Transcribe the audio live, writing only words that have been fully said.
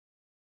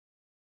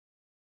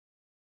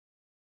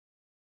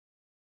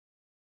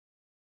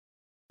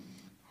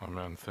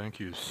Amen. Thank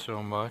you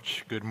so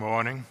much. Good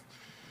morning.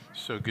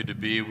 So good to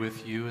be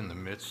with you in the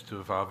midst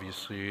of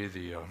obviously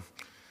the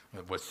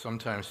what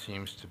sometimes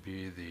seems to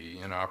be the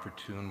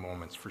inopportune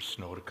moments for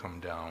snow to come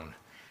down,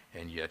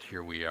 and yet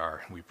here we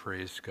are. We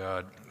praise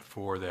God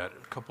for that.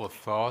 A couple of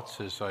thoughts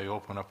as I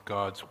open up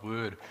God's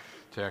Word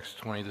to Acts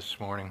 20 this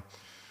morning.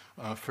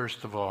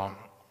 First of all,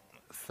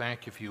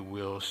 thank, if you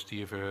will,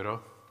 Steve Erdo,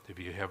 if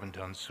you haven't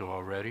done so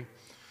already.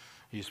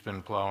 He's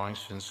been plowing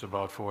since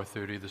about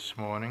 4:30 this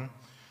morning,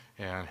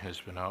 and has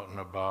been out and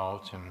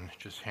about and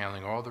just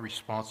handling all the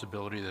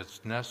responsibility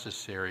that's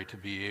necessary to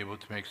be able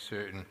to make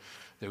certain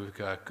that we've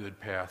got good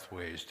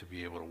pathways to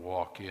be able to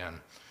walk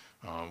in.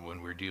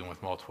 When we're dealing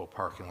with multiple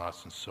parking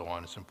lots and so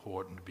on, it's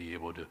important to be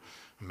able to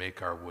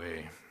make our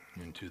way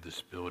into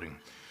this building.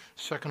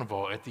 Second of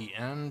all, at the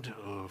end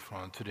of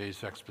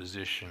today's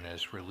exposition,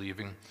 as we're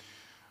leaving,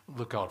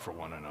 look out for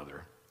one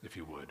another, if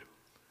you would.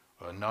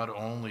 Not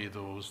only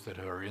those that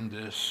are in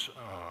this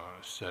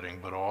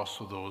setting, but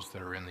also those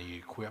that are in the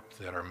equipped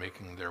that are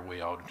making their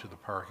way out into the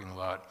parking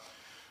lot.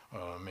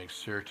 Make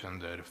certain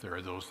that if there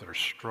are those that are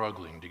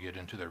struggling to get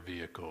into their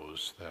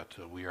vehicles, that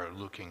we are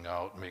looking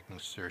out, making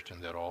certain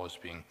that all is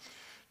being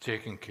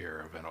taken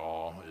care of and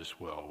all is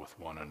well with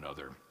one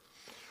another.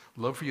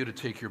 Love for you to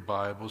take your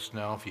Bibles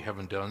now, if you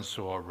haven't done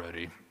so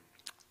already,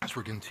 as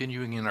we're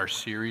continuing in our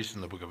series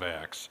in the book of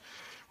Acts.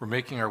 We're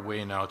making our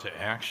way now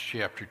to Acts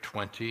chapter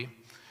 20.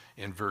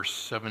 In verse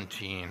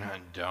 17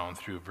 down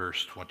through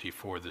verse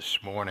 24 this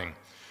morning.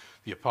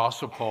 The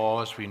Apostle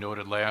Paul, as we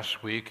noted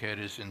last week, had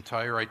his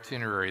entire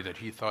itinerary that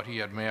he thought he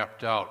had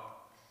mapped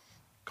out,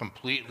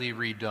 completely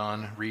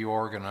redone,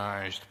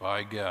 reorganized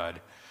by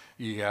God.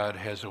 God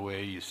has a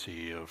way, you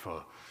see, of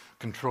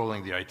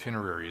controlling the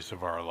itineraries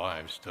of our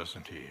lives,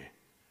 doesn't he?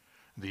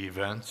 The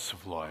events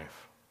of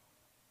life,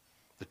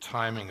 the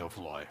timing of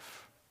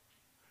life,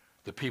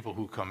 the people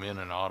who come in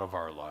and out of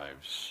our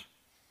lives.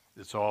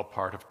 It's all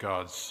part of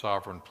God's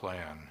sovereign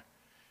plan,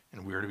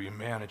 and we are to be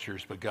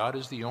managers, but God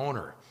is the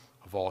owner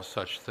of all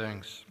such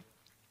things.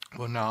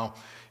 Well, now,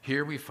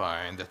 here we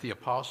find that the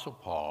Apostle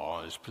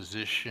Paul is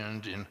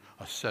positioned in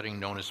a setting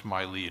known as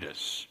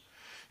Miletus.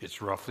 It's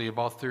roughly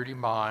about 30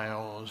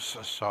 miles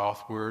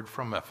southward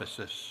from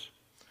Ephesus,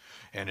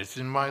 and it's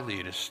in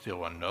Miletus,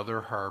 still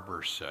another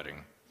harbor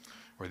setting,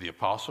 where the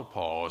Apostle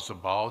Paul is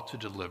about to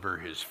deliver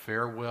his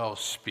farewell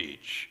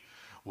speech,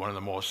 one of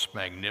the most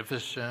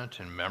magnificent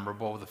and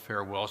memorable of the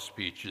farewell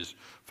speeches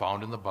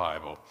found in the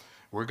Bible.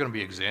 We're going to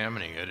be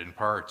examining it in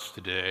parts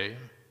today,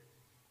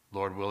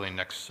 Lord willing,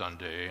 next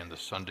Sunday and the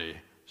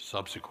Sunday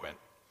subsequent.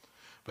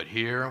 But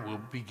here we'll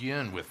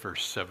begin with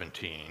verse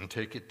 17,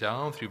 take it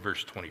down through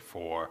verse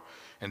 24,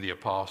 and the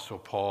Apostle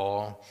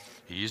Paul,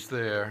 he's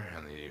there,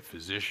 and the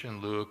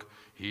physician Luke,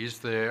 he's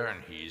there,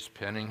 and he's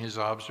penning his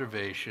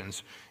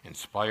observations,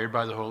 inspired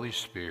by the Holy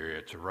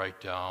Spirit to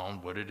write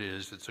down what it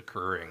is that's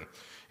occurring.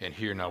 And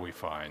here now we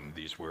find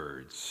these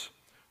words.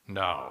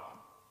 Now,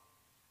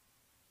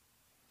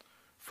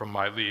 from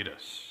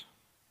Miletus,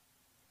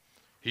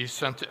 he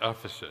sent to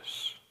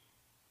Ephesus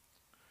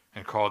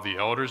and called the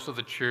elders of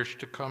the church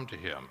to come to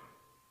him.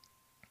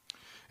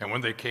 And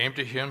when they came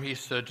to him, he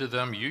said to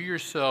them, "You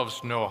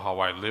yourselves know how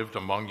I lived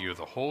among you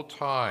the whole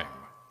time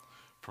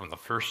from the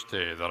first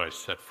day that I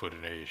set foot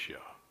in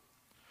Asia,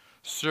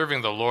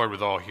 serving the Lord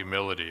with all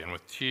humility and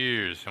with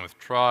tears and with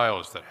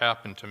trials that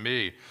happened to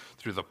me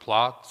through the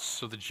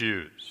plots of the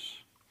Jews,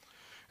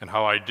 and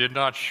how I did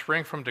not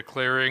shrink from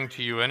declaring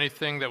to you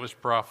anything that was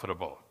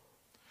profitable,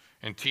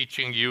 and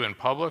teaching you in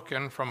public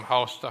and from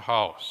house to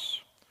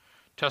house,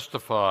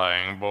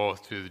 testifying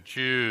both to the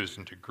Jews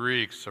and to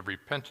Greeks of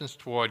repentance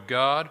toward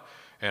God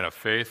and of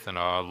faith in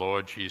our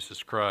Lord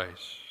Jesus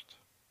Christ.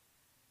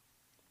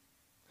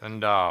 And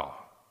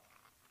now,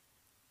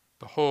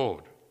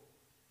 behold,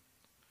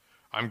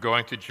 I'm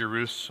going to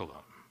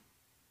Jerusalem,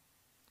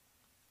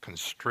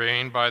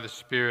 constrained by the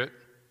Spirit,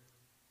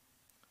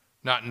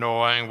 not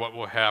knowing what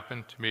will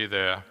happen to me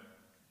there,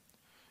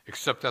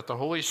 except that the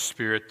Holy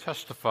Spirit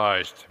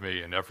testifies to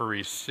me in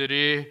every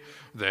city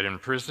that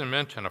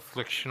imprisonment and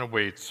affliction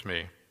awaits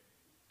me.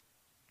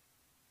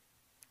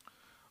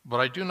 But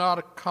I do not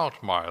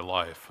account my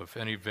life of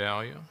any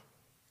value,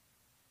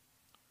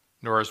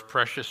 nor as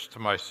precious to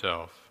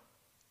myself,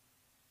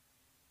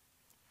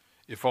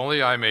 if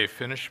only I may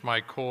finish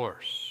my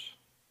course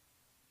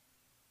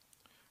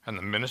and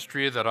the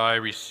ministry that I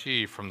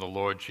receive from the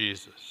Lord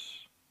Jesus,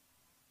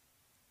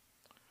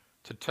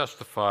 to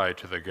testify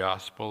to the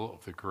gospel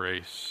of the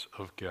grace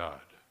of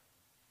God.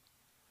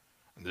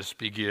 And this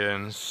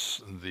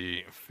begins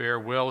the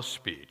farewell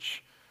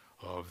speech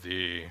of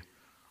the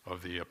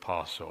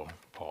Apostle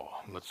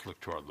Paul. Let's look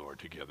to our Lord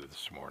together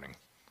this morning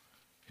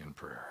in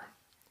prayer.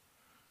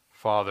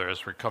 Father,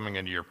 as we're coming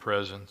into your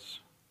presence,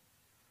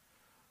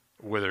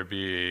 whether it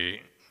be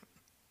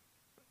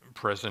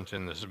present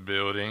in this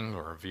building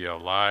or via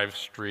live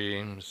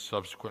streams,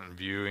 subsequent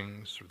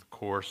viewings through the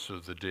course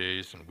of the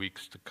days and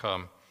weeks to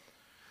come,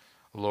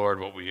 Lord,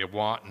 what we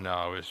want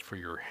now is for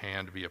your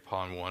hand to be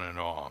upon one and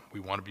all.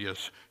 We want to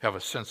have a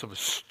sense of a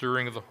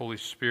stirring of the Holy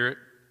Spirit,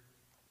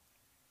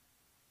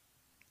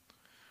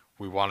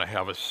 We want to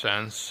have a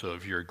sense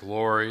of your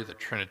glory, the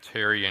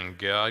Trinitarian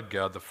God,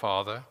 God the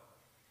Father,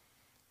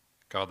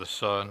 God the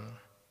Son,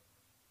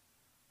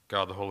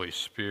 God the Holy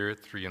Spirit,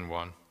 three in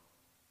one.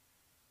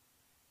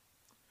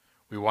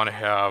 We want to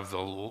have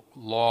the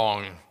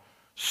long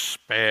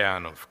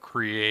span of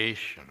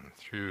creation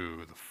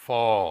through the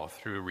fall,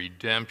 through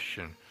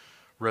redemption,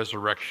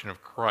 resurrection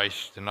of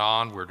Christ, and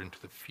onward into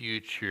the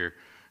future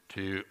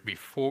to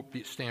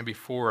stand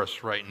before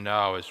us right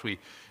now as we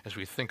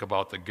think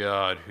about the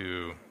God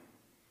who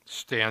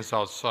stands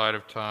outside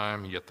of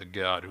time, yet the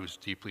God who's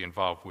deeply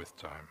involved with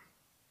time.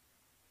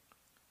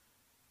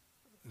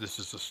 This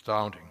is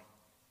astounding.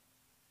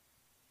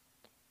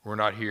 We're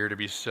not here to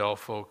be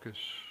self-focused.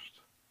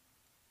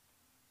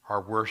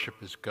 Our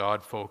worship is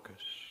God-focused.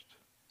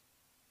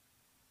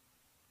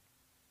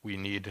 We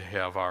need to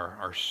have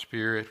our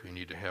spirit, we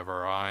need to have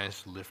our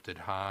eyes lifted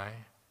high.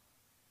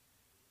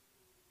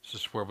 This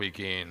is where we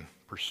gain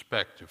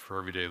perspective for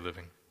everyday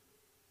living.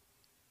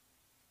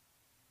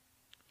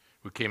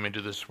 We came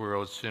into this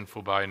world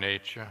sinful by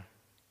nature.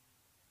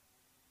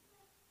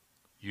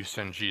 You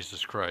send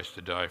Jesus Christ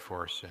to die for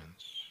our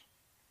sins.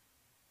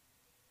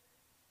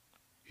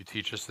 You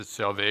teach us that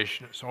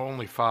salvation is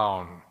only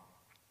found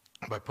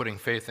by putting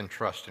faith and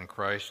trust in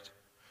Christ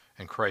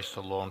and Christ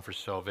alone for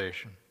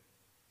salvation.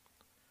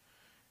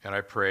 And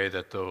I pray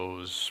that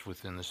those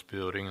within this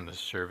building and the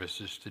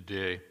services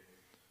today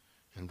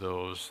and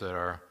those that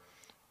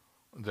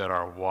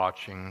are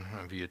watching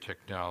via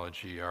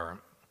technology are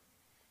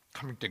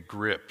coming to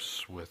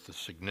grips with the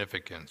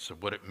significance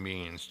of what it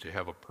means to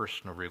have a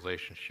personal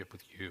relationship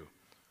with you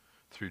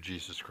through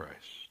Jesus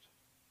Christ.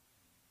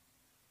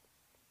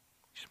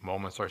 These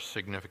moments are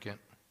significant.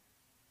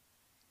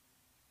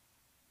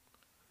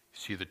 You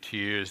see the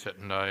tears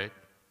at night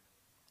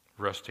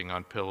resting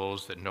on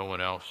pillows that no one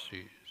else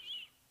sees.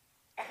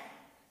 You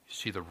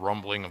see the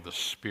rumbling of the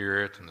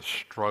spirit and the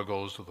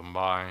struggles of the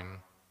mind.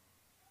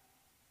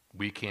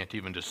 We can't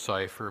even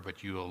decipher,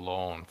 but you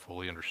alone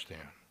fully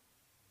understand.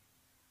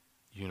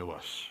 You know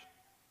us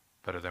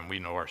better than we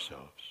know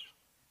ourselves.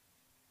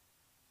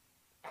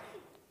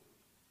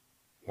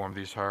 Warm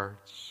these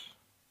hearts.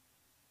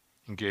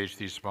 Engage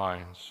these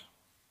minds.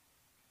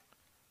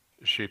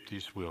 Shape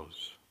these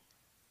wills.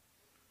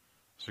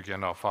 So again,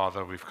 now,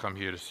 Father, we've come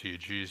here to see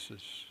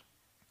Jesus,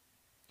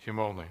 Him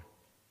only.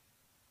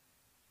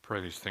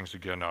 Pray these things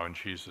again now in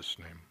Jesus'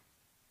 name.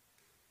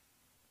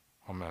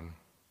 Amen.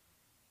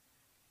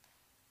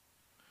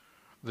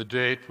 The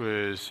date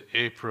was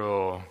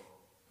April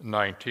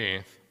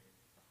 19th,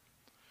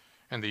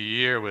 and the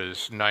year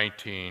was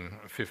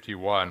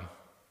 1951,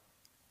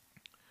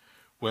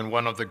 when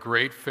one of the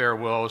great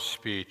farewell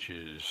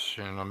speeches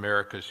in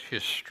America's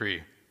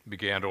history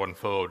began to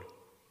unfold.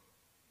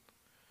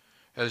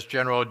 As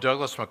General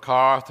Douglas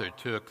MacArthur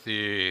took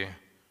the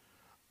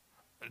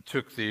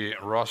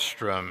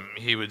rostrum,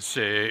 he would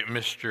say,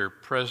 "Mr.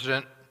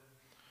 President,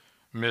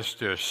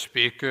 Mr.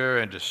 Speaker,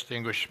 and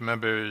distinguished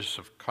members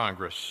of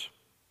Congress,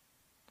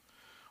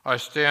 I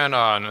stand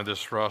on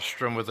this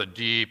rostrum with a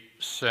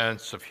deep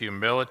sense of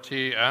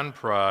humility and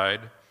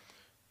pride,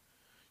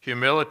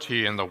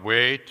 humility in the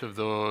weight of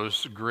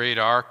those great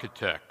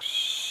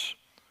architects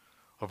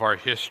of our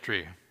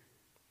history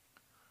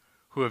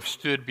who have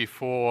stood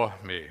before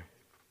me,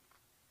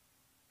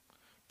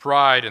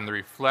 pride in the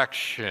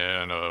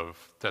reflection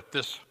of that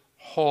this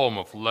home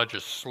of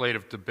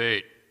legislative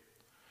debate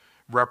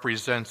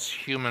represents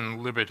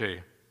human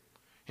liberty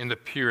in the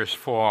purest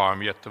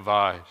form yet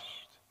devised."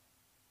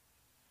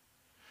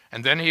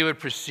 And then he would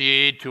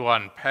proceed to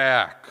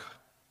unpack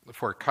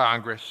for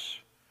Congress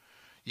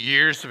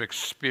years of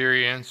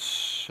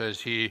experience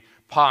as he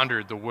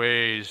pondered the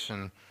ways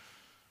and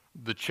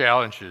the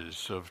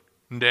challenges of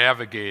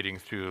navigating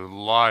through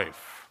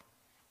life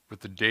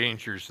with the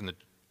dangers and the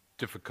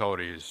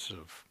difficulties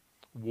of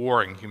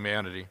warring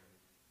humanity.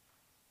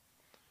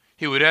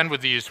 He would end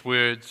with these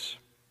words,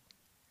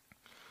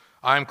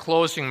 "I'm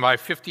closing my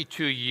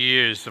 52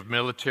 years of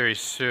military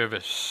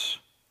service.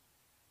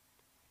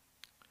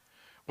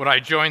 When I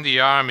joined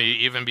the Army,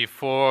 even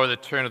before the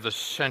turn of the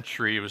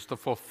century, it was the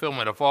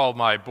fulfillment of all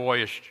my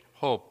boyish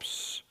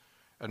hopes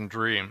and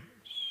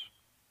dreams.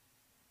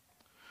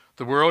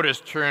 The world has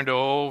turned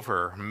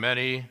over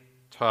many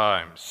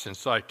times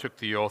since I took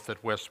the oath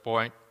at West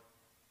Point,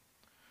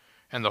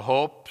 and the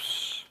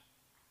hopes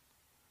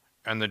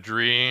and the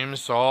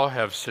dreams all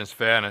have since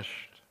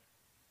vanished.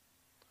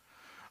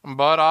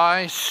 But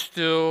I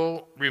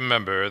still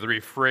remember the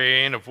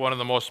refrain of one of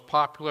the most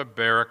popular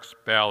barracks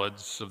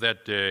ballads of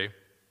that day,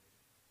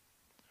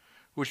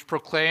 which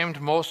proclaimed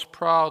most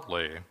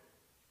proudly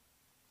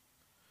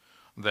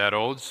that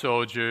old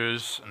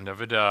soldiers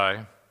never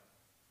die,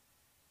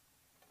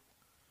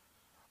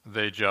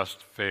 they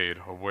just fade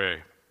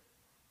away.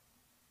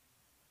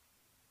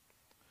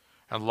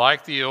 And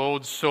like the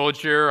old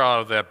soldier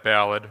out of that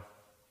ballad,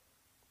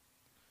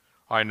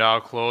 I now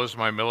close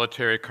my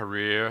military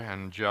career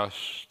and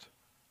just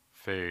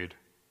fade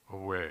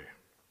away."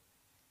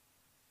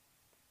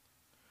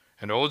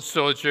 An old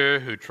soldier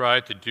who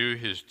tried to do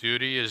his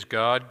duty as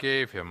God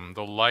gave him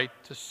the light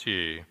to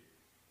see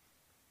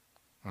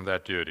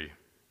that duty.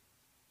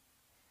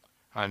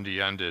 And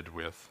he ended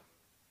with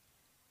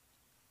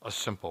a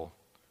simple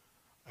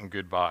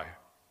goodbye.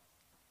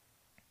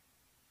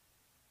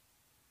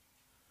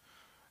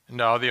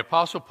 Now, the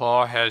Apostle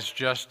Paul has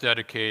just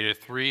dedicated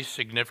 3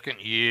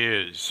 significant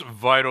years,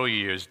 vital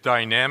years,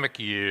 dynamic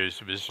years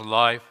of his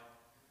life,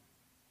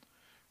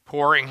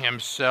 pouring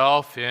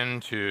himself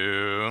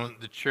into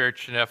the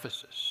church in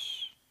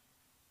Ephesus,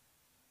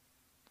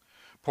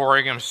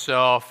 pouring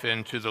himself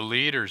into the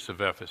leaders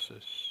of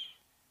Ephesus.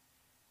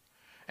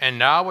 And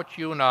now what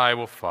you and I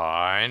will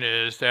find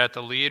is that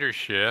the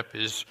leadership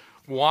is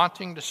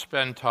wanting to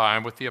spend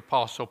time with the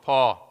Apostle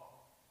Paul.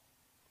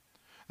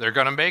 They're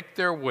going to make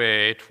their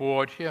way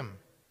toward him.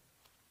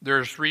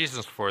 There's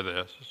reasons for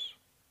this.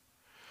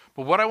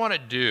 But what I want to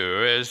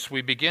do as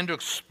we begin to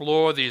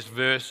explore these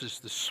verses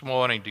this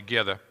morning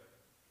together,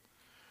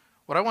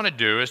 what I want to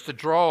do is to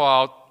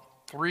draw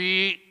out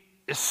 3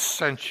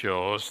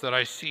 essentials that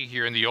I see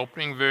here in the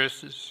opening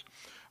verses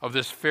of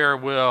this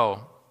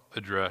farewell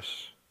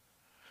address.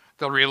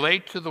 They'll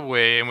relate to the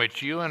way in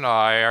which you and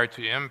I are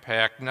to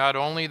impact not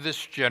only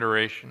this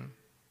generation,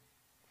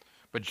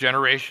 but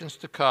generations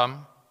to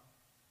come,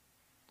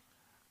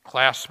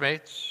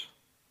 classmates,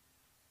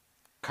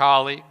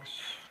 colleagues,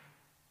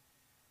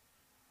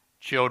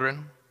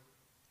 children,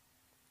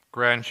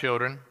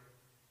 grandchildren,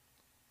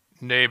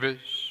 neighbors,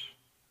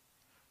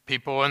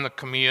 people in the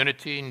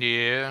community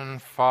near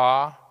and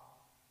far.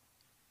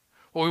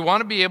 What we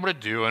want to be able to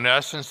do, in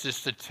essence,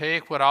 is to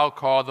take what I'll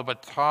call the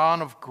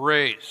baton of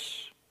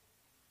grace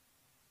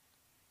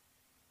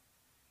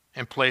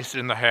and place it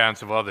in the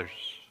hands of others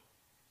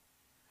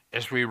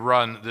as we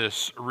run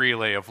this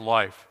relay of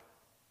life.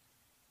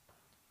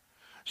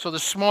 So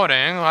this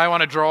morning, I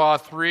want to draw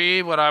out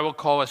 3 what I will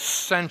call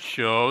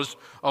essentials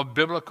of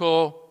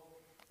biblical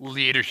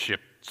leadership.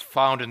 It's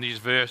found in these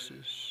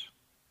verses.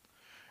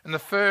 And the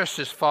first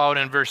is found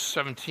in verse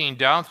 17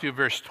 down through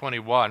verse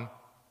 21.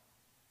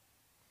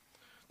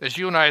 As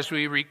you and I, as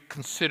we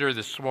reconsider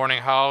this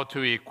morning how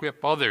to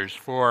equip others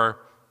for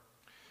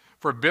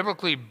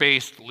biblically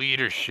based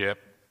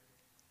leadership,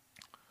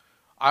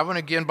 I want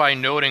to begin by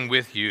noting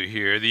with you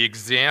here the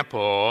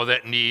example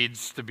that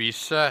needs to be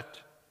set.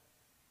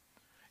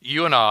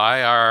 You and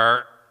I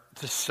are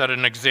to set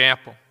an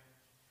example.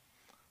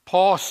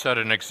 Paul set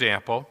an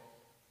example,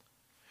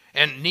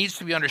 and it needs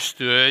to be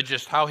understood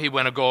just how he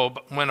went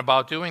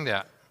about doing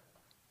that.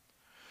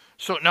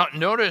 So now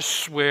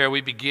notice where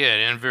we begin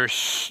in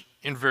verse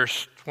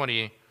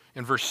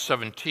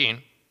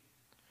 17.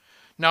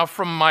 Now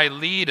from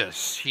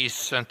Miletus he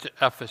sent to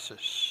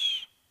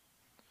Ephesus,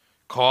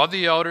 called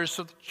the elders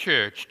of the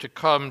church to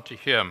come to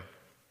him.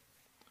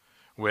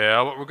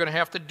 Well, what we're going to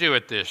have to do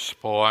at this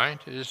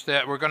point is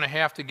that we're going to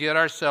have to get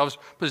ourselves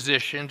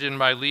positioned in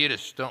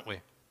Miletus, don't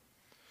we?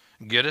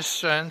 Get a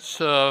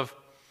sense of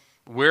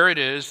where it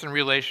is in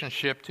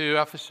relationship to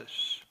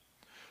Ephesus.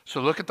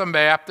 So look at the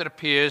map that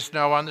appears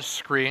now on the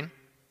screen.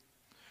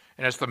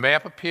 And as the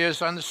map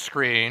appears on the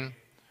screen,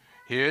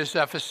 here's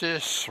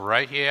Ephesus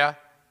right here.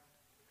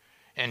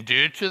 And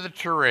due to the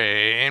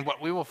terrain,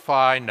 what we will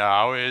find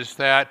now is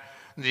that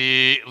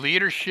the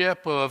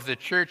leadership of the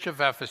church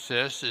of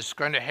Ephesus is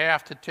going to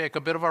have to take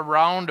a bit of a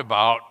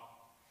roundabout,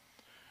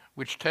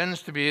 which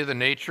tends to be the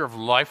nature of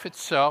life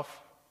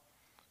itself.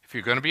 If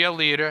you're going to be a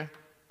leader,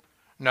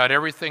 not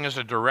everything is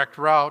a direct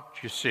route,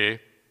 you see.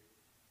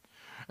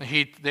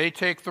 They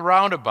take the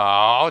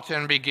roundabout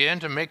and begin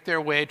to make their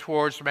way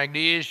towards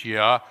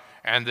Magnesia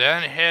and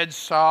then head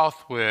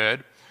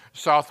southwestward,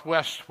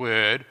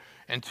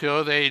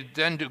 until they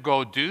then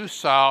go due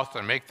south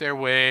and make their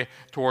way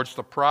towards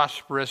the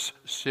prosperous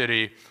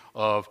city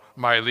of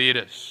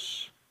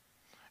Miletus.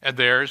 And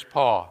there's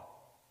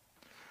Paul.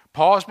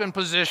 Paul's been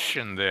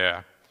positioned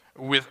there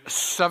with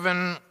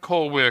 7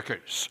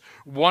 co-workers.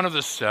 One of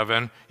the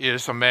 7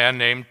 is a man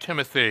named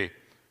Timothy.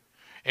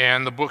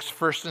 And the books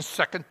 1st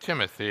and 2nd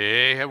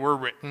Timothy were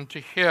written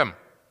to him.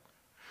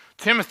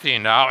 Timothy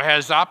now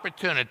has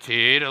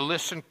opportunity to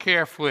listen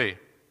carefully,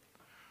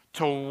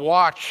 to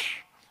watch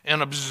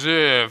and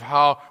observe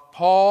how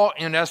Paul,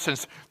 in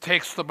essence,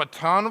 takes the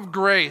baton of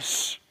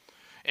grace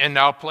and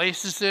now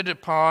places it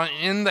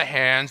in the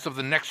hands of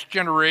the next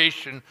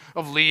generation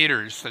of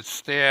leaders that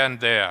stand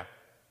there.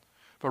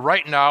 But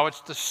right now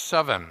it's the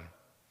 7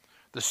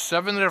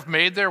 that have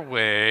made their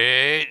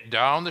way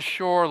down the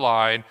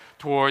shoreline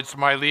towards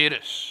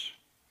Miletus.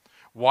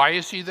 Why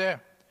is he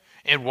there?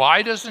 And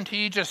why doesn't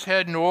he just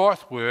head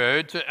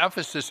northward to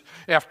Ephesus?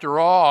 After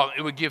all,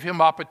 it would give him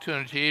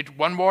opportunity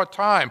one more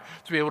time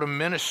to be able to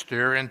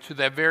minister into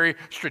that very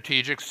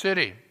strategic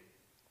city.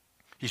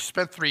 He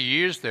spent 3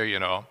 years there, you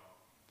know. A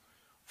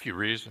few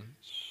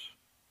reasons.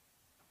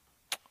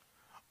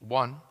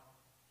 One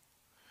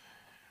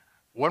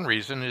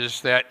reason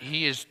is that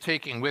he is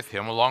taking with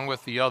him, along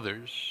with the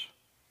others,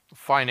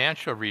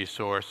 financial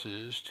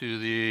resources to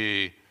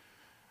the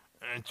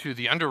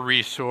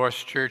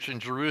under-resourced church in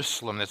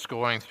Jerusalem that's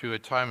going through a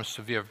time of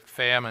severe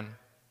famine.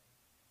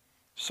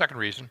 Second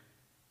reason,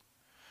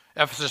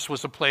 Ephesus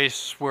was a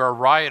place where a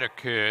riot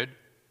occurred,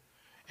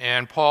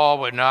 and Paul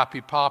would not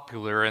be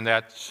popular in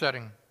that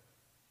setting.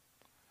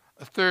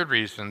 A third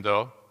reason,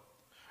 though,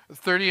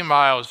 30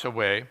 miles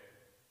away,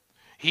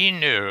 he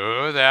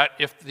knew that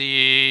if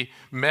the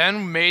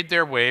men made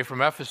their way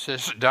from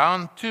Ephesus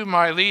down to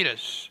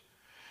Miletus,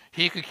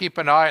 he could keep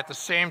an eye at the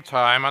same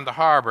time on the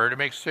harbor to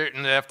make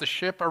certain that if the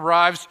ship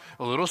arrives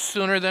a little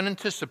sooner than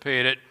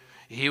anticipated,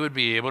 he would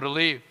be able to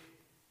leave.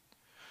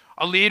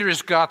 A leader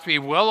has got to be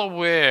well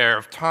aware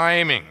of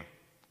timing,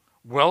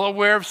 well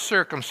aware of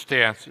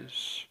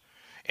circumstances,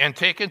 and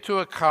take into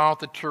account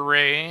the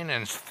terrain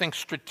and think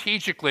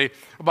strategically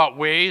about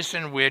ways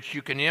in which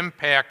you can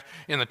impact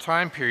in the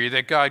time period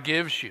that God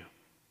gives you.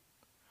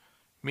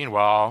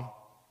 Meanwhile,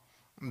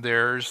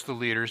 there's the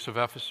leaders of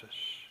Ephesus.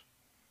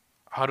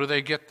 How do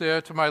they get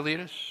there to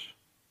Miletus?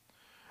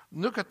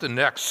 Look at the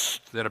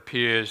next that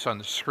appears on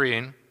the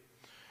screen.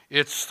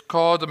 It's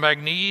called the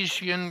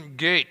Magnesian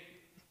Gate.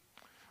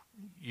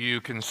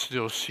 You can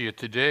still see it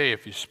today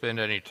if you spend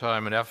any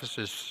time in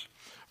Ephesus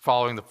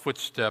following the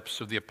footsteps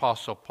of the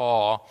Apostle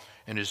Paul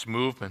and his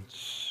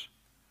movements.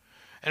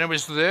 And it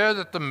was there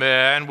that the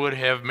men would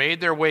have made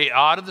their way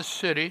out of the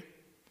city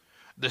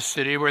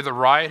where the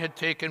riot had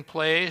taken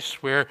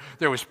place, where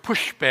there was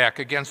pushback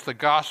against the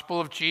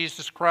gospel of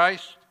Jesus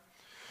Christ,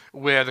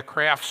 where the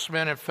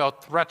craftsmen had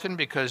felt threatened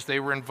because they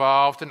were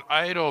involved in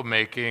idol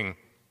making.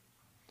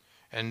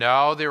 And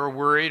now they were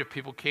worried if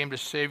people came to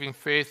saving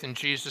faith in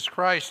Jesus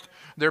Christ,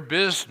 their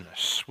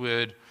business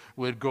would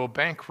go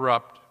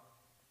bankrupt.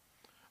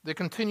 They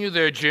continue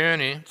their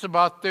journey. It's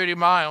about 30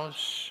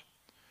 miles.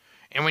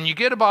 And when you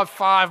get about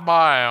 5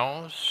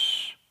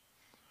 miles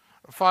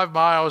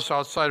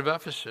outside of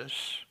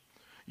Ephesus,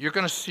 you're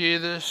going to see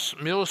this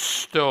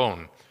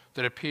millstone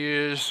that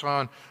appears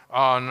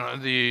on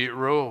the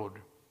road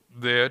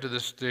there to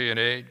this day and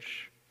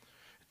age.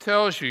 It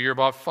tells you you're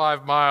about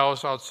 5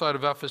 miles outside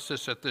of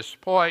Ephesus at this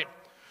point,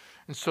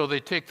 and so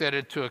they take that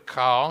into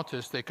account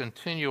as they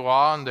continue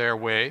on their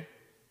way.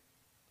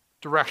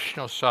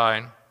 Directional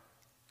sign.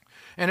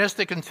 And as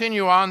they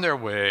continue on their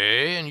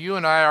way, and you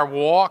and I are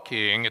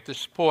walking at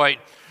this point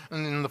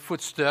in the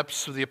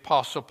footsteps of the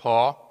Apostle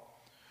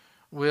Paul,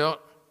 well,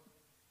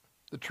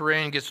 the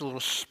terrain gets a little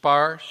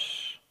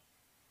sparse.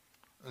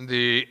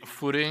 The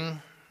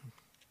footing,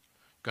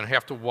 going to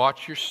have to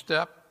watch your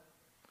step.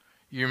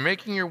 You're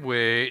making your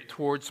way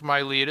towards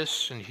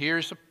Miletus, and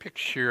here's a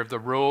picture of the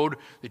road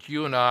that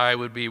you and I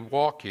would be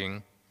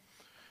walking.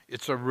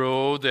 It's a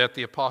road that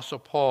the Apostle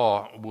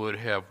Paul would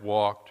have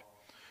walked.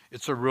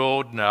 It's a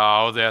road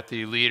now that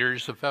the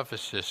leaders of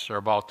Ephesus are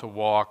about to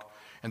walk,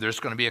 and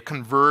there's going to be a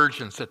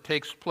convergence that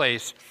takes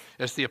place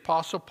as the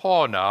Apostle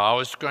Paul now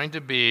is going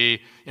to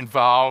be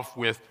involved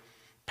with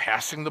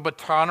passing the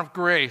baton of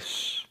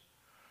grace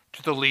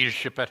to the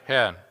leadership at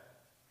hand.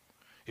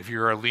 If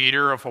you're a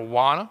leader of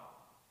Awana,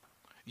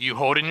 you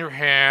hold in your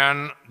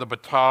hand the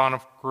baton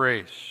of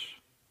grace.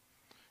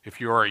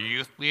 If you are a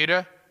youth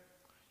leader,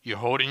 you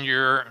hold in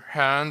your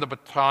hand the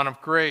baton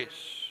of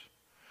grace.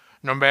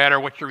 No matter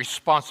what your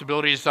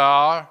responsibilities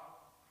are,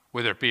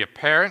 whether it be a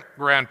parent,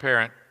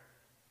 grandparent,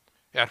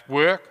 at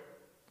work,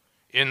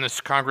 in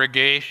this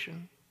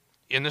congregation,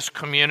 in this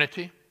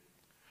community,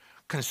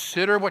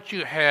 consider what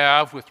you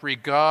have with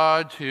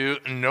regard to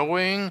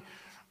knowing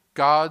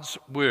God's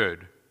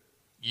word.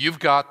 You've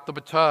got the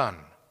baton,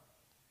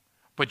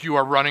 but you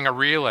are running a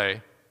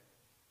relay.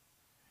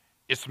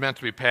 It's meant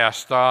to be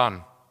passed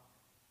on.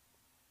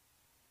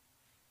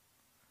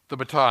 The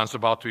baton's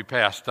about to be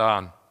passed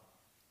on.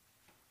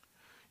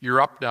 You're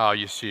up now,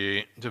 you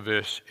see, to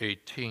verse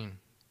 18.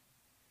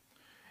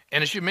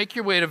 And as you make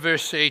your way to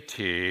verse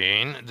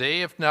 18,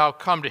 they have now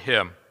come to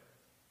him.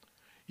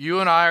 You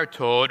and I are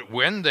told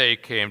when they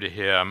came to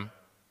him,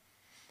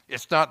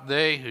 it's not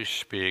they who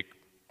speak,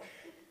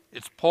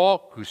 it's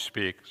Paul who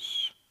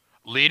speaks.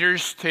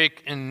 Leaders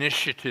take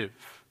initiative.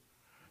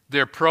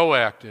 They're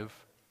proactive,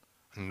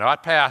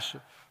 not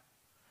passive.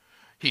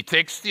 He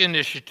takes the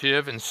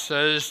initiative and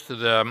says to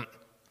them,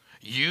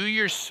 you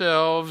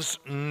yourselves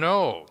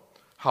know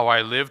how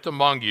I lived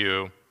among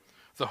you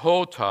the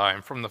whole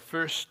time from the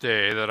first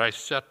day that I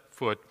set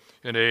foot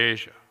in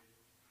Asia.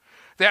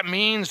 That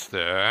means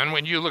then,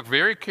 when you look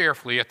very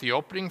carefully at the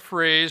opening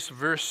phrase,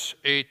 verse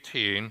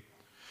 18,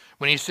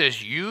 when he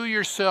says, you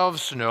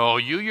yourselves know,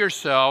 you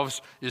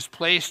yourselves is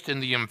placed in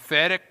the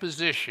emphatic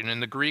position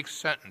in the Greek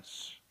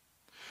sentence.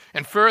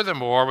 And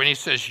furthermore, when he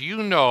says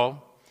you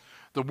know,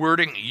 the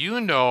wording you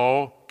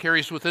know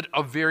carries with it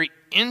a very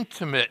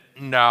intimate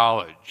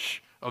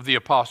knowledge of the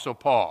Apostle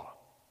Paul.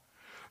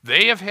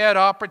 They have had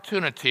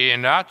opportunity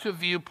not to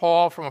view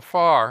Paul from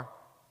afar.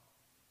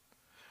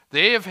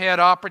 They have had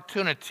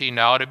opportunity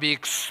now to be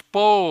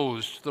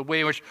exposed to the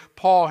way in which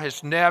Paul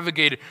has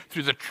navigated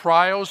through the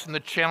trials and the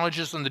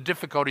challenges and the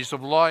difficulties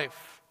of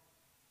life.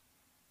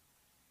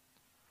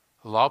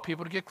 Allow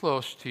people to get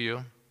close to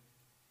you.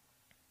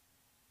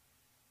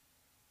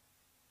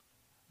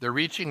 They're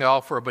reaching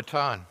out for a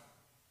baton.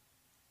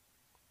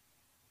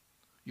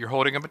 You're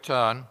holding a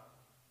baton.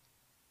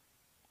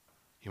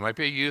 You might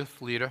be a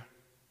youth leader,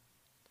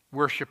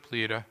 worship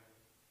leader.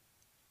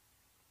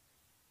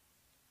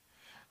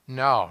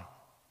 Now,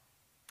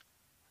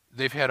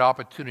 they've had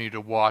opportunity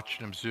to watch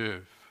and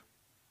observe.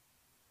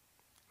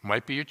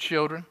 Might be your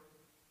children,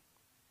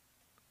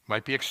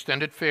 might be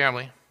extended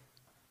family.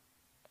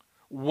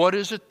 What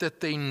is it that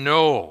they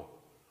know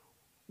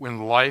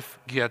when life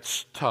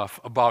gets tough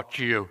about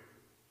you?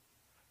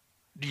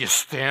 Do you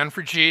stand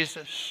for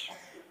Jesus?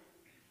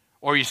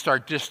 Or you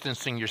start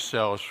distancing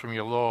yourselves from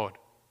your Lord?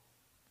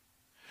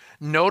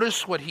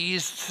 Notice what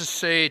he's to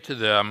say to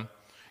them.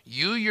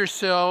 You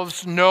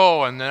yourselves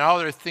know, and now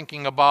they're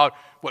thinking about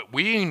what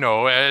we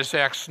know as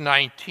Acts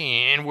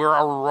 19, where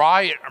a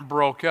riot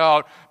broke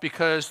out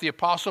because the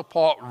Apostle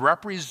Paul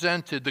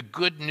represented the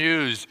good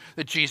news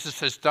that Jesus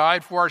has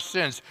died for our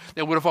sins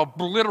that would have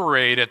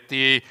obliterated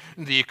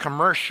the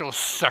commercial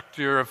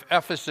sector of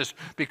Ephesus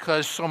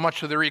because so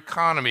much of their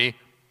economy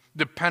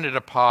depended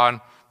upon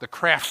the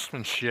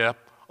craftsmanship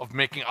of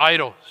making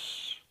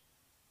idols.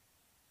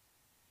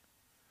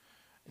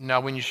 Now,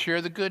 when you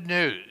share the good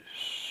news,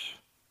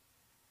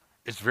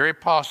 it's very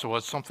possible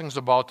that something's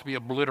about to be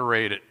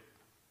obliterated.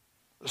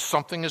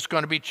 Something is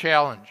going to be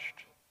challenged.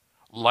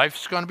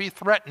 Life's going to be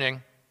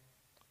threatening.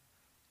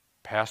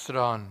 Pass it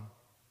on.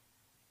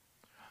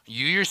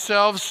 You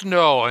yourselves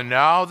know, and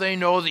now they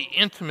know the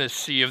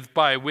intimacy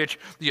by which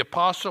the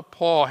Apostle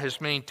Paul has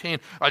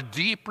maintained a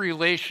deep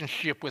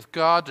relationship with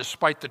God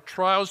despite the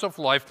trials of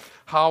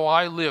life, how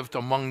I lived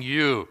among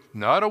you,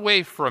 not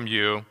away from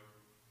you.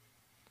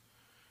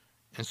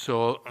 And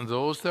so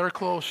those that are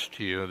close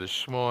to you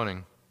this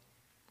morning,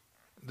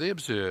 they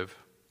observe,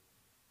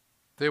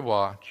 they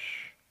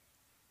watch,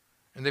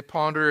 and they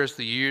ponder as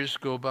the years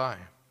go by.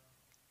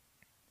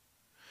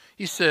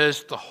 He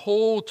says, the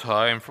whole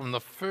time from the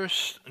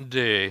first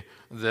day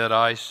that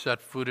I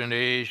set foot in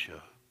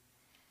Asia,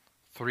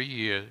 3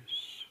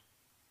 years,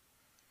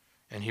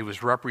 and he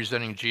was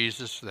representing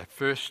Jesus that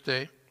first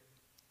day.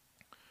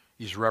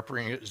 He's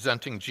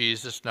representing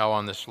Jesus now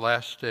on this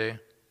last day.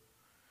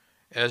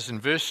 As in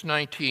verse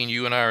 19,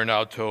 you and I are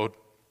now told,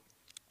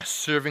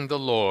 serving the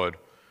Lord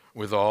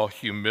with all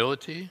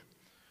humility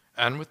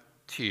and with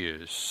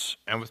tears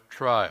and with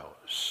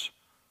trials.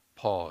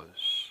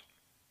 Pause.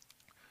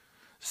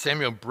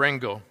 Samuel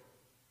Brengle,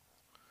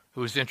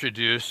 who was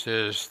introduced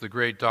as the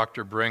great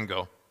Dr.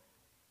 Brengle,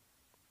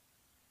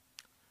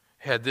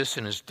 had this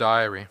in his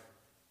diary.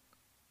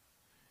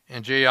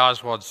 And J.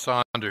 Oswald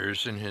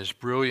Sanders, in his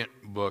brilliant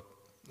book,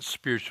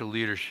 Spiritual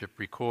Leadership,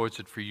 records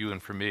it for you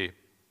and for me.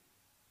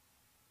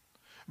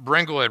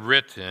 Brengle had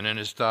written in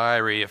his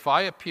diary, if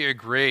I appear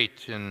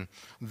great in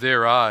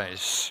their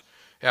eyes,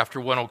 after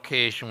one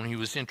occasion when he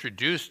was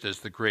introduced as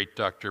the great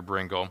Dr.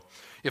 Brengle,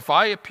 if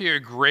I appear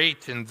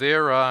great in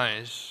their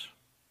eyes,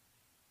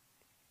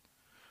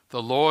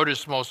 the Lord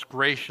is most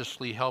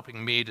graciously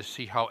helping me to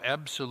see how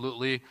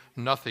absolutely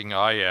nothing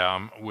I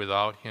am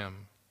without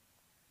him,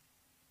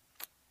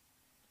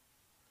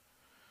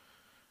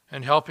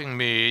 and helping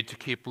me to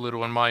keep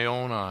little in my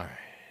own eyes.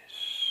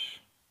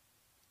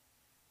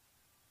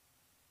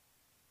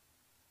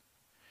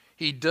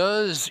 He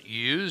does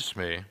use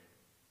me,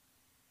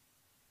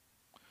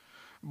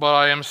 but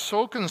I am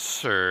so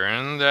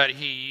concerned that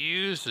he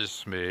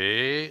uses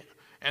me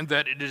and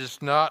that it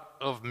is not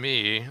of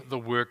me the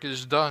work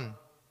is done.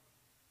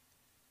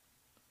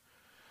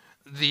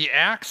 The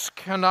axe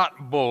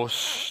cannot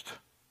boast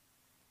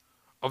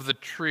of the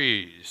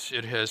trees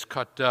it has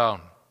cut down.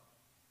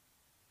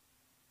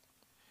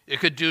 It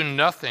could do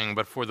nothing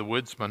but for the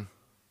woodsman.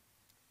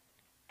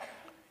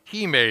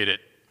 He made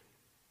it.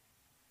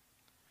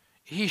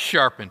 He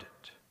sharpened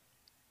it.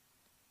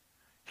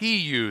 He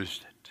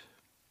used it.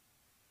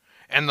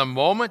 And the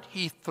moment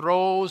he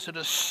throws it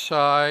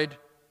aside,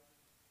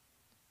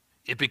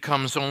 it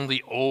becomes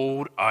only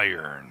old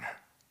iron.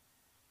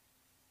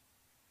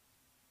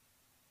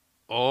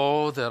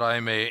 Oh, that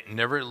I may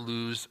never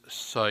lose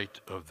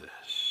sight of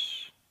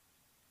this.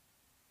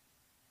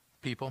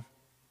 People,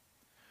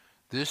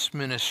 this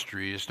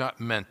ministry is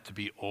not meant to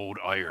be old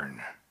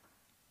iron.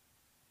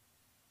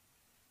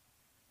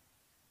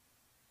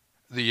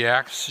 The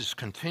axe is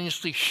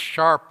continuously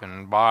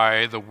sharpened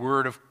by the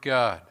Word of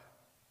God.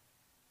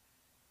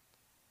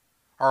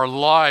 Our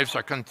lives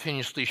are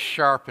continuously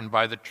sharpened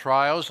by the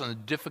trials and the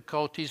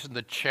difficulties and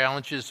the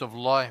challenges of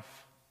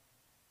life.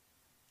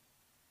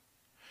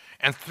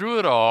 And through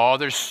it all,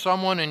 there's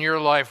someone in your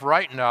life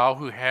right now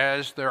who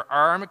has their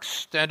arm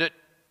extended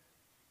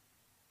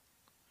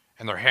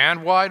and their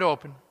hand wide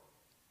open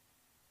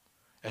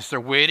as they're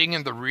waiting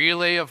in the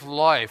relay of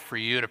life for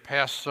you to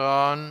pass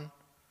on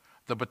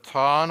the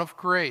baton of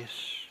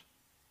grace,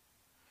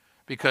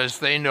 because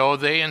they know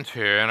they in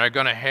turn are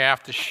going to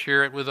have to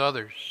share it with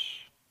others.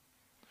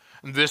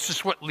 And this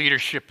is what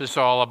leadership is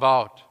all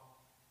about.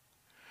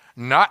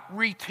 Not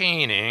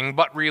retaining,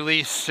 but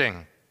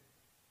releasing.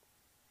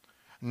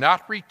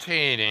 Not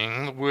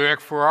retaining the work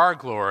for our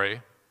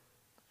glory,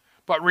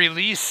 but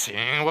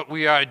releasing what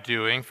we are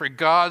doing for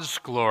God's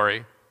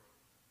glory,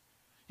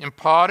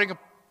 imparting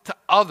to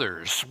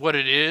others what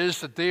it is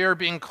that they are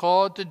being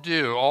called to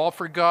do, all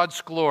for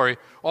God's glory,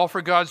 all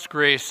for God's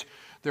grace.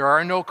 There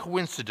are no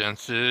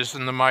coincidences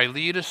in the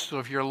Miletus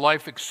of your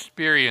life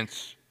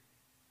experience.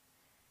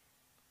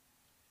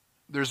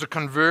 There's a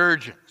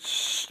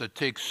convergence that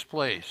takes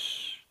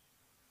place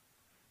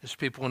as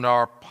people now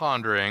are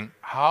pondering,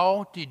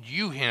 how did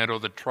you handle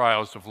the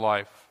trials of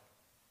life?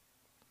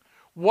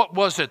 What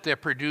was it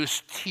that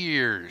produced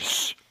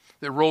tears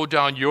that rolled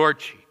down your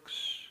cheeks?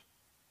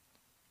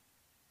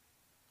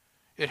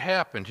 It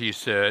happened, he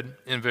said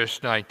in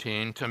verse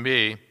 19, to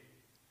me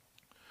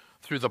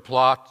through the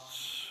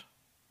plots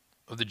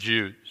of the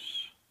Jews.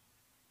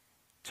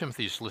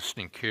 Timothy's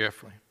listening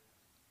carefully.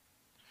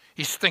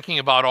 He's thinking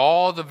about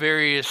all the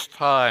various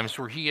times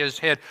where he has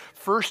had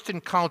first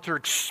encounter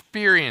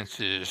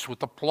experiences with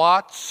the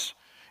plots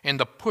and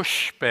the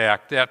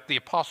pushback that the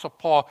Apostle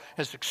Paul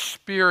has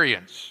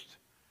experienced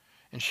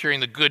in sharing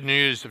the good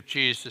news of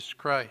Jesus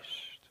Christ.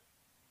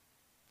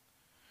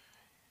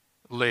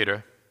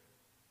 Later,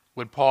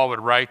 when Paul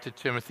would write to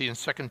Timothy in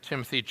 2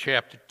 Timothy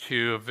chapter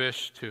 2,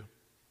 verse 2,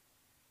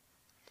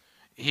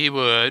 he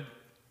would,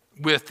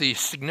 with the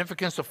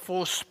significance of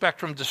full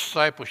spectrum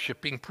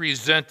discipleship being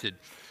presented,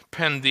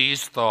 pen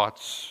these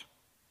thoughts.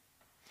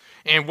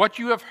 And what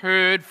you have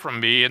heard from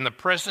me in the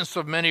presence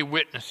of many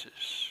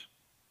witnesses,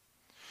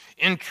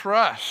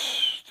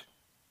 entrust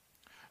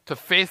to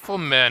faithful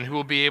men who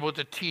will be able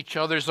to teach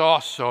others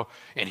also.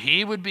 And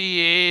he would be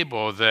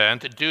able then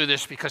to do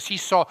this because he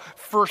saw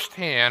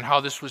firsthand how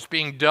this was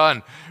being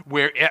done,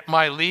 where at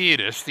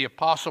Miletus, the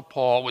Apostle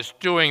Paul was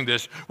doing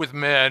this with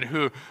men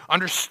who,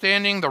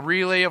 understanding the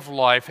relay of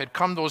life, had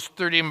come those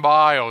 30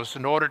 miles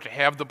in order to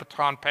have the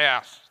baton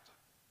passed.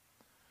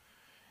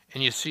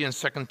 And you see in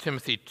 2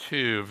 Timothy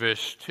 2,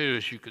 verse 2,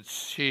 as you could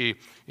see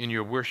in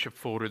your worship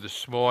folder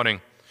this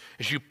morning,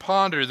 as you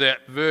ponder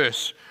that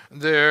verse,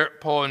 there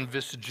Paul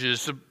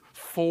envisages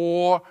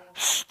 4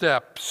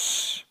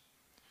 steps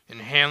in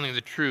handling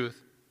the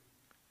truth.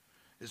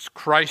 It's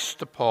Christ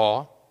to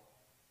Paul,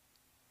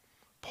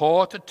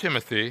 Paul to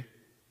Timothy,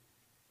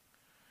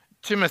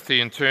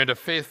 Timothy in turn to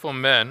faithful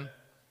men,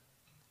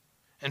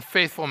 and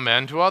faithful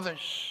men to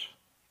others.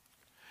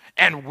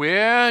 And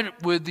where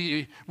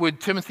would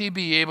Timothy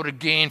be able to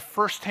gain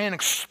firsthand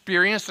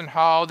experience in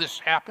how this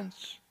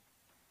happens?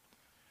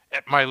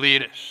 At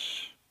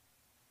Miletus.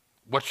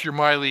 What's your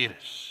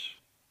Miletus?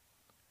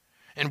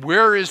 And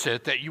where is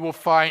it that you will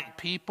find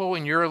people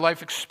in your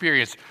life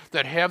experience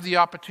that have the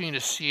opportunity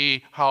to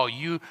see how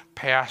you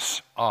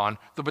pass on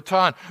the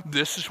baton?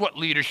 This is what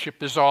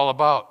leadership is all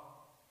about.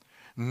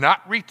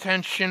 Not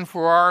retention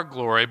for our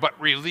glory,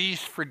 but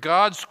release for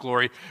God's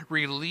glory,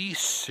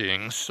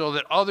 releasing so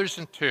that others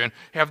in turn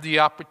have the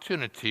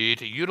opportunity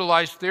to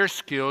utilize their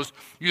skills,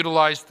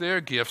 utilize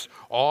their gifts,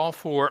 all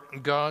for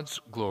God's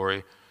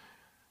glory,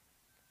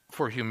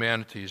 for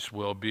humanity's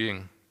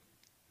well-being.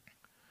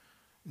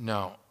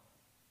 Now,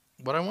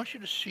 what I want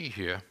you to see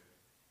here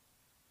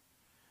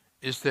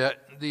is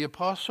that the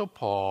Apostle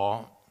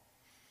Paul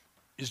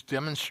is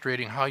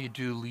demonstrating how you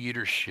do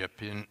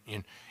leadership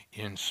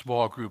in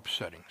small group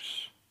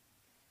settings.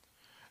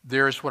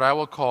 There is what I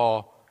will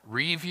call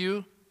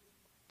review,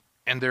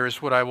 and there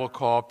is what I will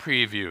call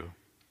preview.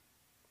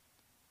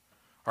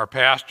 Our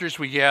pastors,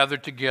 we gather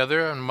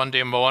together on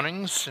Monday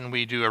mornings, and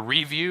we do a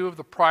review of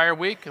the prior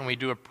week, and we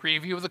do a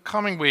preview of the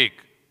coming week.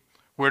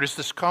 Where does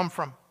this come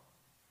from?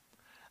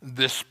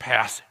 This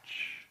passage.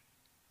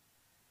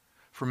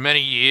 For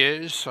many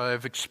years,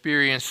 I've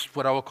experienced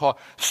what I will call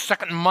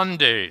second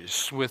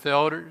Mondays with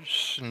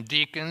elders and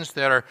deacons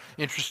that are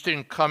interested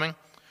in coming,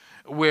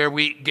 where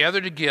we gather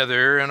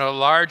together in a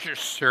larger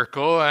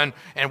circle and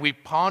we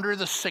ponder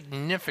the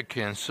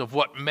significance of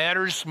what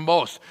matters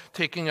most,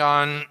 taking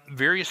on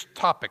various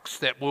topics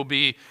that will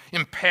be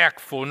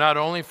impactful not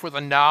only for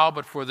the now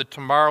but for the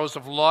tomorrows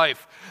of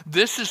life.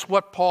 This is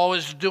what Paul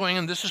is doing,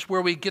 and this is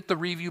where we get the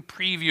review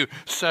preview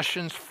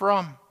sessions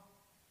from.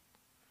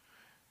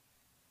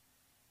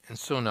 And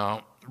so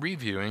now,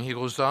 reviewing, he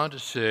goes on to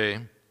say,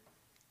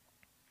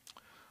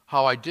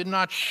 how I did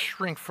not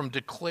shrink from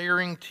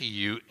declaring to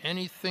you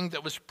anything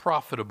that was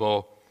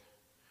profitable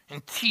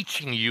in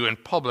teaching you in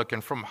public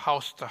and from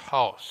house to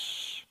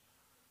house.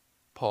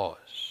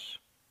 Pause.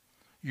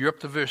 You're up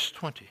to verse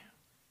 20.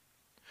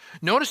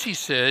 Notice he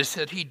says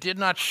that he did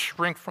not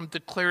shrink from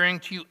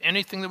declaring to you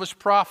anything that was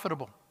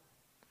profitable.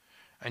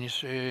 And you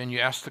say, and you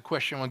ask the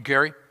question, well,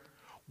 Gary,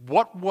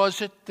 what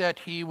was it that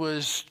he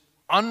was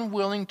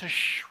unwilling to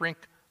shrink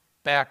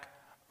back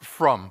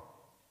from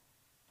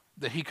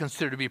that he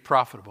considered to be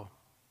profitable?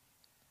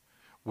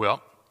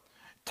 Well,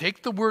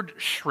 take the word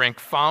shrink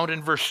found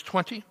in verse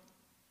 20,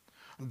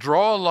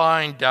 draw a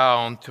line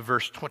down to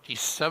verse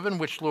 27,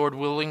 which Lord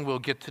willing we'll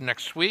get to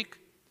next week,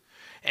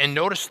 and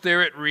notice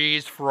there it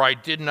reads, for I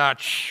did not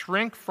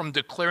shrink from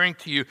declaring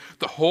to you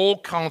the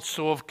whole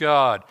counsel of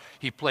God.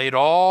 He played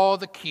all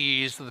the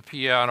keys of the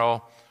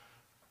piano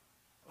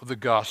of the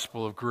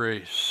gospel of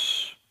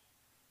grace.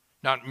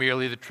 Not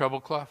merely the treble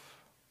clef,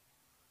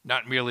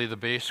 not merely the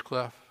bass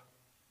clef,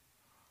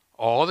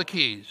 all the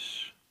keys.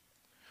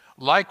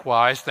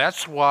 Likewise,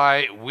 that's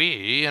why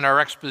we, in our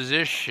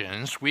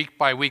expositions, week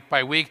by week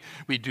by week,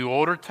 we do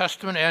Older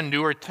Testament and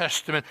Newer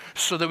Testament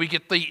so that we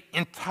get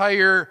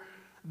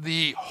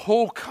the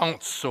whole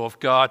counsel of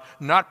God,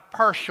 not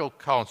partial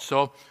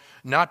counsel,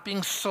 not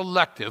being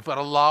selective, but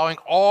allowing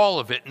all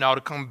of it now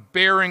to come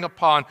bearing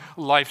upon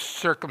life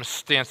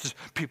circumstances.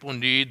 People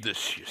need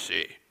this, you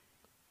see.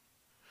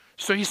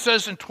 So he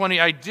says in 20,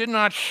 I did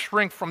not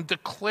shrink from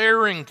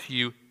declaring to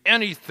you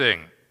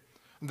anything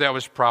that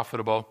was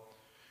profitable.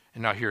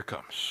 And now here it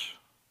comes.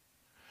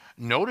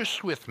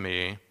 Notice with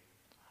me,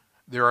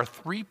 there are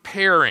three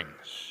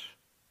pairings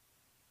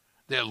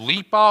that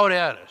leap out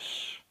at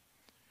us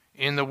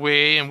in the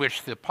way in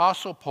which the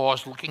Apostle Paul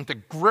is looking to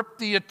grip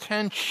the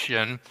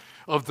attention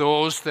of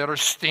those that are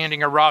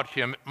standing around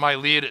him at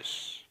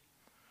Miletus.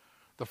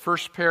 The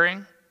first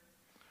pairing,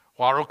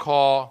 what I'll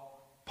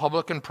call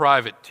public and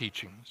private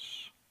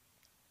teachings.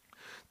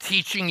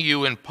 Teaching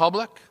you in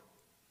public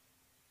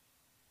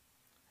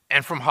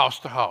and from house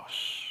to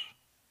house.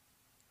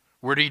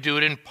 Where did he do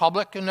it in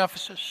public in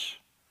Ephesus?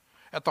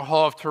 At the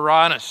Hall of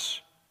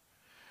Tyrannus.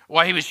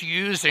 Why, he was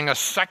using a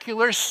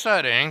secular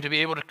setting to be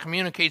able to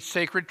communicate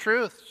sacred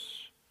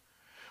truths.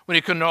 When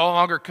he could no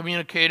longer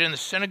communicate in the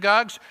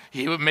synagogues,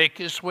 he would make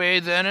his way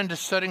then into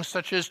settings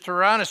such as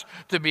Tyrannus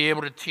to be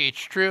able to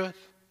teach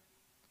truth.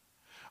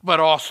 But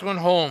also in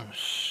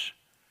homes.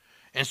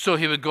 And so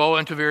he would go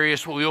into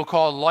various, what we will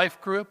call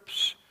life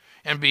groups,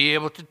 and be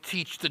able to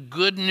teach the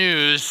good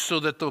news so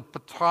that the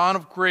baton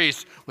of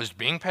grace was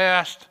being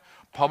passed,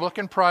 public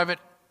and private,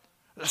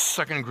 a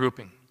second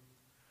grouping.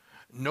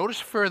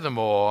 Notice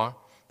furthermore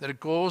that it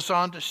goes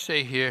on to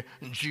say here,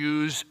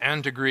 Jews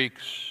and to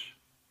Greeks.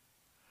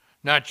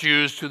 Not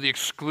Jews to the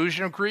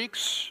exclusion of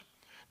Greeks,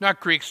 not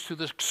Greeks to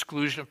the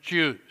exclusion of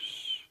Jews.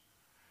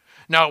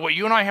 Now, what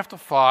you and I have to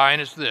find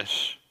is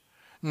this.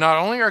 Not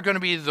only are going to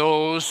be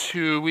those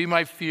who we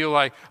might feel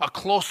like a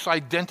close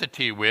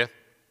identity with,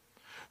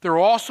 there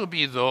will also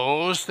be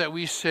those that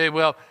we say,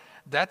 well,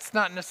 that's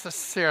not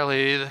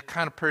necessarily the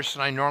kind of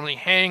person I normally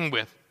hang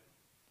with.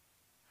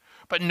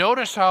 But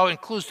notice how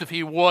inclusive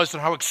he was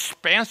and how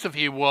expansive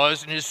he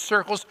was in his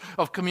circles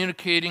of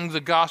communicating the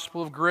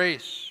gospel of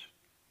grace.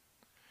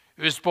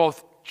 It was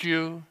both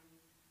Jew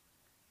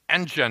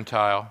and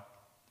Gentile.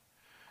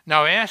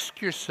 Now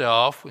ask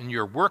yourself, in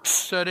your work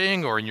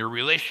setting or in your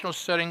relational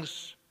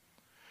settings,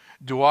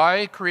 do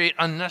I create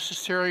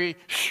unnecessary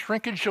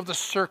shrinkage of the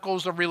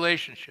circles of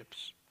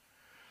relationships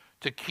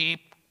to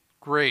keep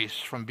grace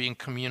from being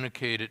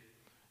communicated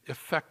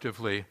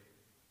effectively?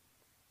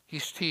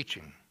 He's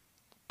teaching,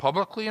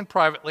 publicly and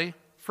privately,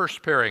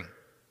 first pairing.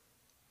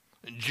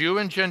 Jew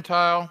and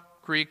Gentile,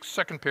 Greek,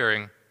 second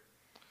pairing.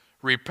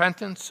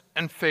 Repentance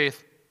and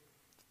faith,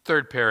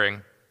 third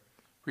pairing.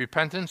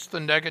 Repentance, the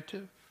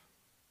negative.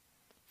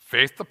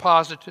 Faith, the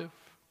positive.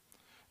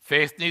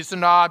 Faith needs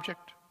an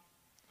object,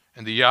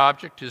 and the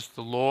object is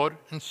the Lord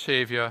and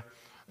Savior,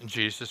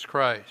 Jesus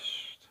Christ.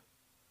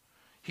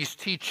 He's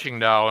teaching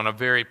now in a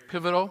very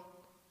pivotal,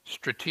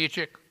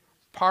 strategic,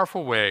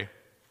 powerful way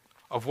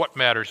of what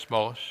matters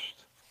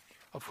most,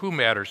 of who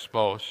matters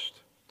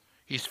most.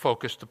 He's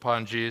focused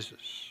upon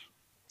Jesus.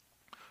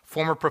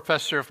 Former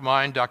professor of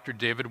mine, Dr.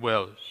 David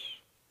Wells,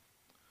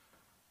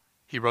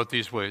 he wrote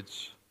these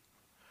words: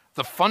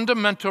 the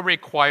fundamental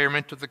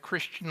requirement of the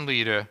Christian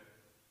leader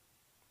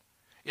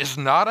is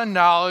not a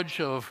knowledge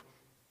of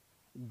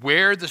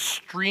where the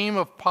stream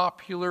of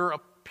popular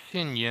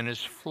opinion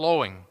is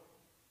flowing,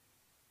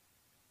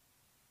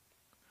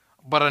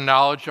 but a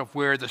knowledge of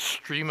where the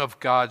stream of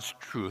God's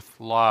truth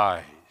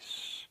lies.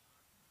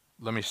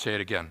 Let me say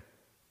it again.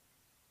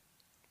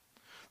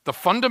 The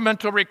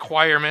fundamental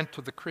requirement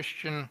of the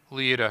Christian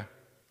leader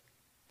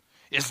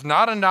is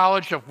not a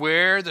knowledge of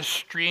where the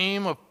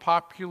stream of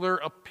popular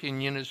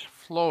opinion is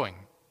flowing,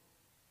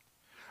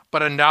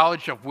 but a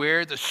knowledge of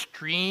where the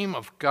stream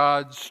of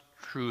God's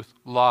truth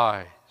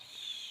lies.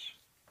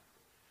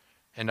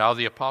 And now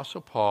the Apostle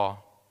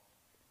Paul,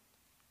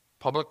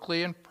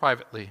 publicly and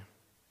privately,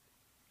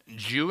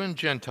 Jew and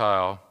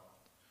Gentile,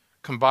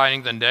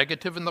 combining the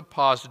negative and the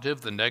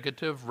positive, the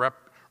negative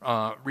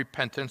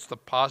repentance, the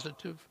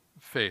positive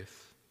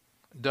faith,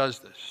 does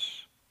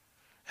this.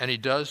 And he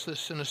does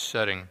this in a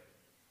setting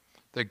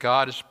that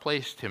God has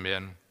placed him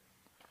in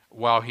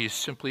while he's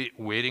simply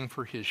waiting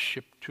for his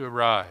ship to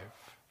arrive.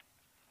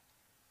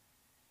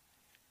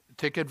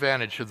 Take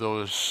advantage of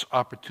those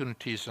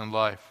opportunities in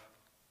life.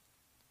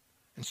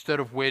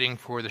 Instead of waiting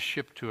for the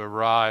ship to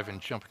arrive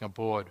and jumping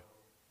aboard,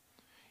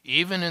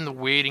 even in the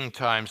waiting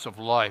times of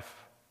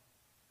life,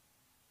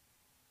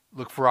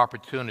 look for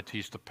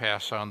opportunities to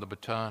pass on the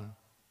baton.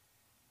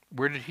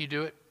 Where did he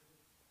do it?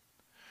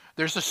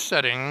 There's a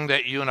setting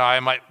that you and I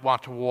might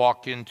want to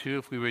walk into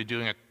if we were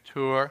doing a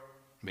tour.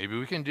 Maybe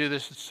we can do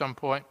this at some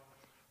point,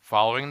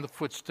 following the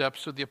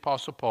footsteps of the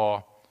Apostle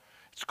Paul.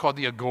 It's called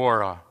the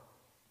Agora.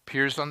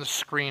 Appears on the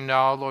screen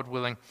now, Lord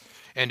willing.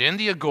 And in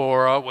the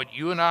Agora, what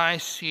you and I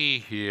see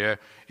here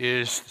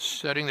is the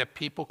setting that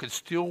people could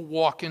still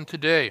walk in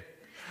today.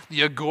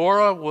 The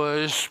Agora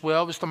was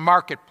the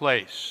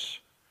marketplace.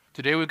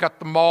 Today we've got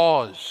the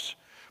malls,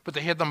 but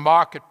they had the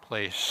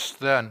marketplace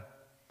then.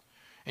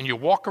 And you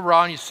walk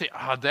around, you say,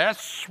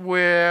 that's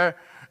where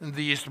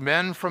these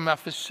men from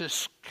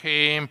Ephesus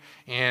came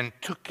and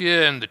took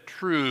in the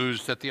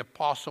truths that the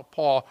Apostle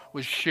Paul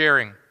was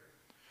sharing.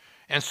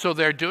 And so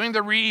they're doing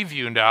the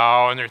review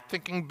now, and they're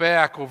thinking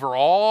back over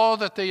all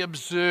that they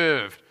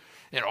observed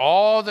and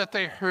all that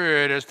they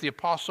heard as the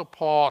Apostle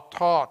Paul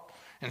taught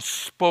and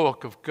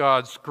spoke of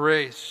God's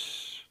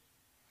grace.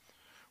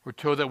 We're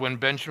told that when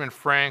Benjamin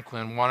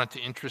Franklin wanted to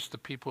interest the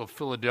people of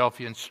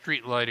Philadelphia in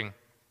street lighting,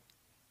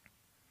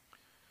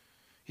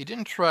 he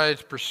didn't try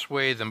to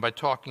persuade them by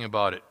talking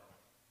about it.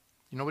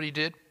 You know what he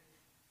did?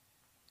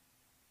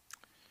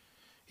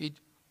 He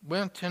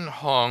went and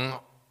hung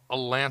a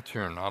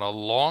lantern on a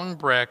long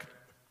bracket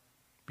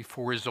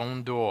before his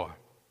own door.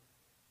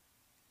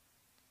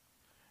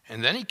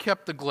 And then he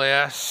kept the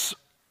glass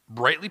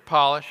brightly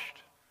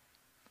polished,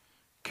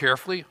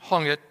 carefully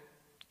hung it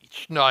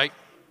each night,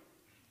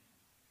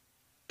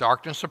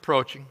 darkness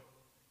approaching.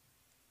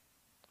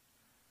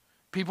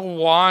 People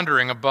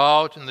wandering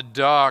about in the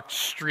dark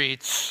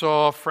streets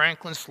saw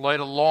Franklin's light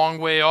a long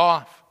way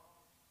off.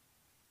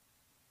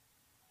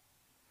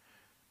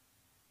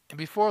 And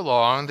before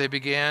long, they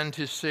began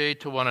to say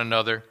to one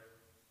another,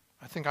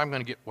 I think I'm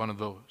going to get one of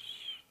those.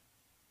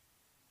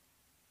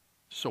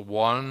 So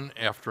one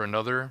after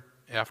another,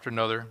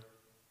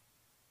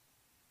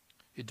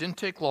 it didn't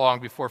take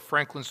long before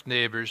Franklin's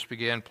neighbors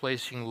began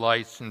placing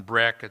lights and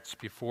brackets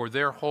before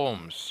their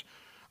homes,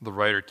 the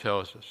writer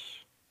tells us.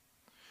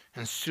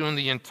 And soon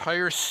the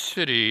entire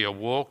city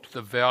awoke to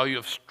the value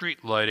of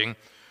street lighting,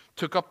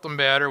 took up the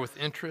matter with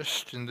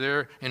interest and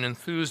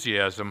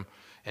enthusiasm,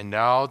 and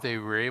now they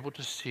were able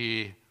to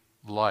see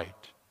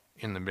light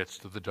in the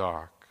midst of the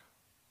dark.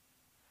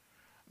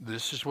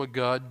 This is what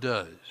God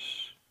does.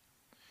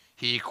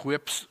 He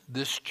equips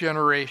this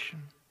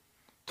generation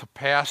to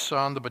pass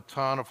on the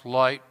baton of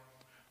light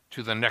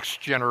to the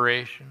next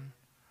generation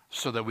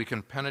so that we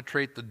can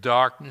penetrate the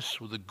darkness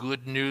with the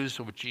good news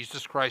of what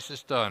Jesus Christ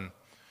has done.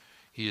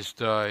 He has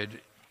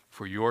died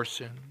for your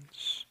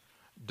sins,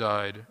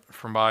 died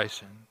for my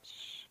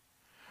sins.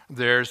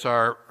 There's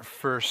our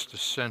first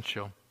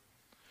essential.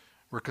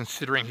 We're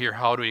considering here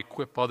how to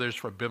equip others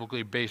for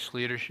biblically based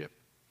leadership.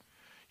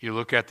 You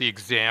look at the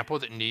example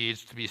that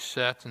needs to be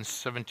set in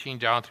 17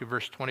 down through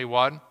verse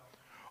 21.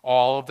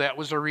 All of that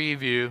was a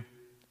review.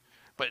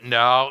 But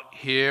now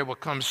here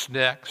what comes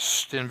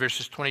next in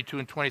verses 22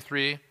 and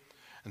 23.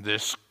 And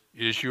this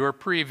is your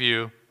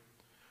preview.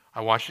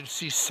 I want you to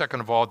see,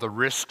 second of all, the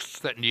risks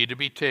that need to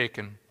be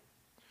taken.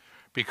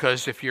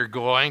 Because if you're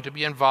going to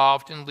be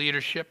involved in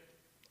leadership,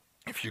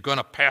 if you're going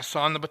to pass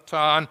on the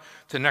baton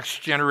to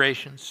next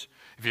generations,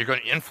 if you're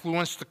going to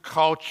influence the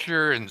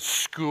culture in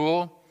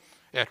school,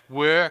 at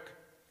work,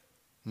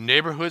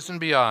 neighborhoods and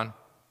beyond,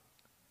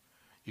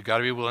 you've got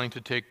to be willing to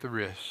take the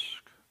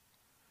risk.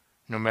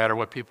 No matter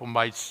what people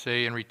might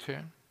say in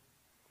return,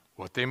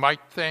 what they might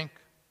think,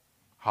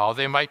 how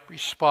they might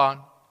respond.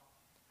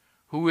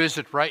 Who is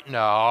it right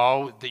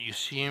now that you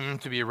seem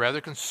to be rather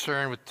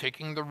concerned with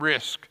taking the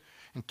risk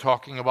and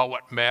talking about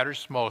what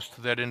matters most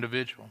to that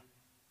individual?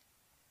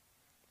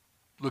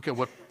 Look at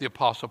what the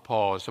Apostle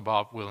Paul is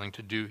willing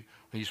to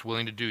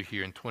do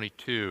here in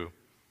 22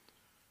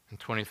 and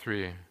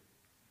 23.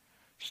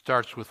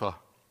 Starts with an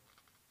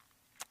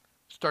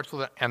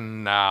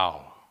and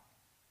now.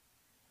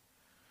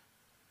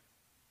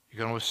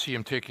 You're going to see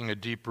him taking a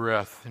deep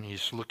breath, and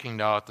he's looking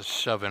now at the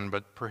seven,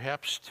 but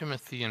perhaps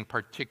Timothy in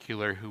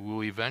particular, who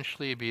will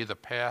eventually be the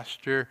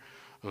pastor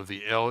of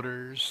the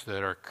elders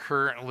that are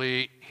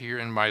currently here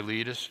in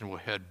Miletus and will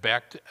head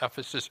back to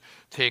Ephesus,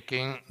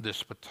 taking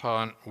this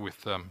baton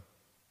with them.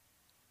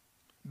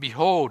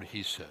 Behold,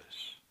 he says.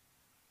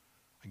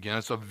 Again,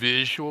 it's a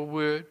visual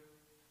word,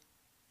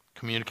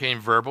 communicating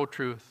verbal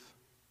truth.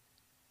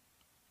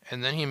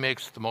 And then he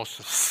makes the most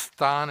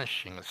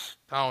astounding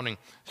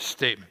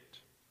statement.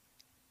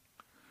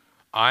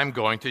 I'm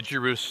going to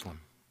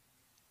Jerusalem.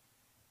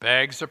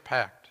 Bags are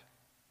packed.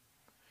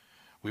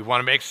 We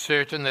want to make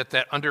certain that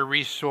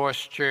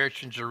under-resourced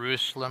church in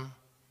Jerusalem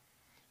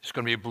is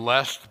going to be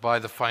blessed by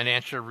the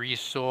financial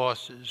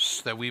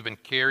resources that we've been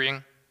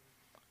carrying.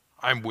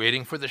 I'm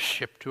waiting for the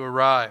ship to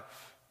arrive.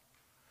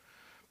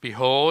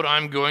 Behold,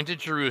 I'm going to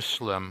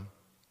Jerusalem.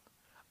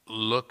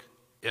 Look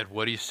at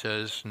what he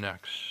says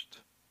next.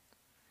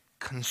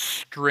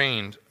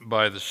 Constrained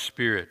by the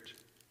Spirit.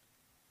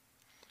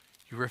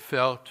 You ever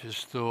felt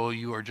as though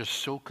you are just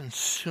so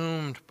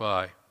consumed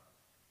by,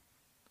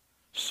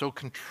 so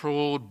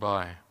controlled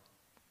by,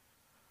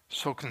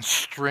 so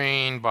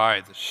constrained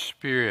by the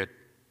Spirit,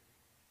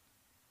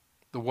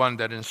 the one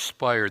that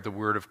inspired the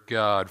Word of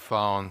God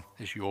found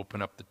as you open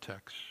up the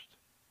text?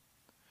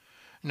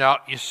 Now,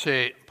 you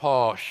say,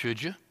 Paul,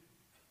 should you?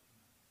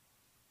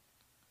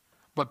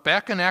 But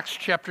back in Acts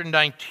chapter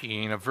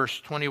 19 of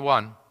verse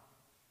 21,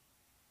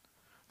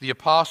 the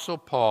Apostle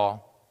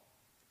Paul,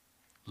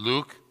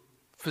 Luke,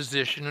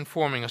 physician,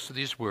 informing us of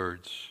these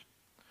words,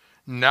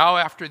 Now,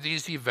 after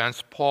these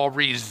events, Paul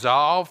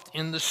resolved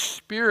in the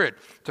Spirit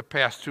to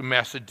pass through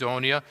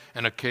Macedonia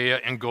and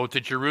Achaia and go to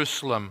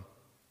Jerusalem,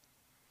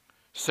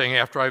 saying,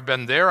 after I've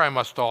been there, I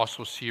must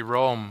also see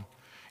Rome.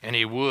 And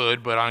he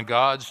would, but on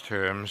God's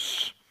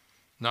terms,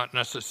 not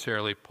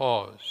necessarily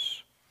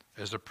Paul's,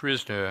 as a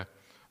prisoner,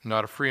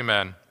 not a free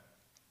man.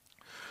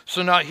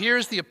 So now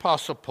here's the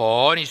Apostle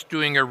Paul, and he's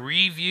doing a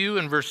review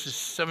in verses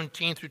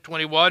 17 through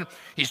 21.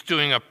 He's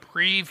doing a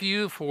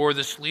preview for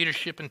this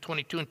leadership in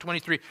 22 and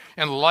 23.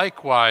 And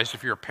likewise,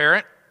 if you're a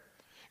parent,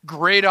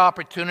 great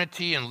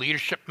opportunity in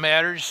leadership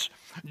matters.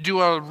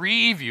 Do a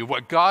review,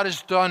 what God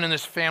has done in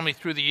this family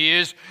through the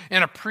years,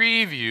 and a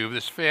preview of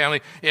this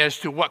family as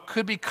to what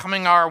could be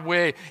coming our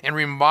way, and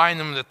remind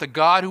them that the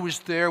God who was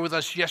there with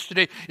us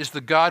yesterday is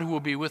the God who will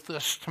be with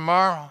us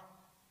tomorrow.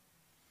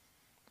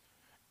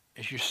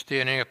 As you're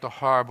standing at the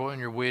harbor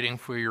and you're waiting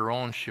for your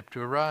own ship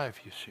to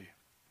arrive, you see.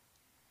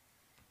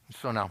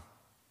 So now,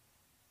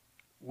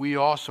 we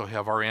also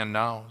have our and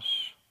nows.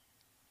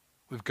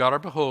 We've got our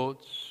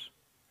beholds.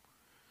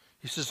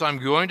 He says, I'm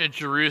going to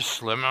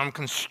Jerusalem. I'm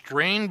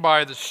constrained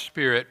by the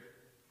Spirit.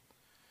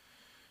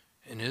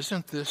 And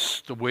isn't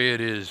this the way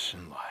it is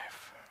in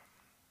life?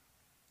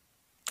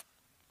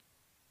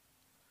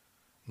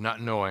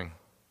 Not knowing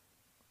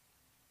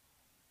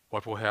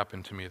what will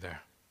happen to me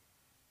there.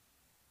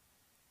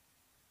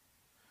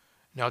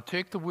 Now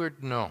take the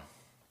word know,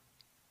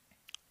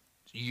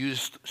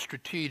 used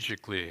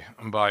strategically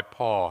by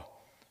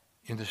Paul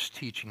in this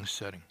teaching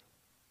setting.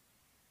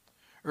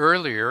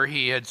 Earlier,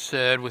 he had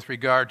said with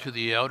regard to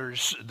the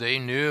elders, they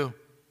knew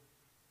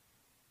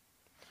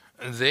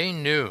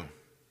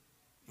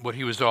what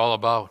he was all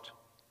about.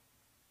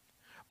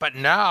 But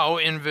now,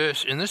 in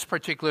this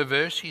particular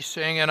verse, he's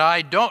saying, and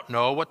I don't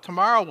know what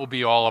tomorrow will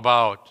be all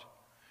about.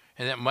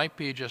 And that might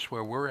be just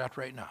where we're at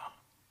right now.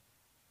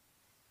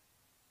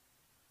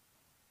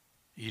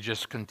 You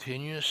just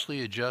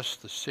continuously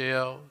adjust the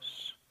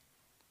sails,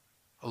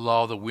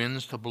 allow the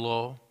winds to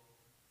blow,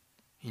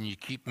 and you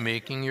keep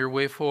making your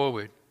way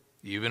forward,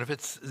 even if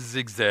it's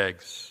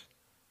zigzags,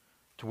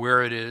 to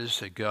where it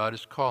is that God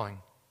is calling.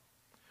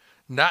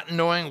 Not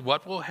knowing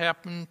what will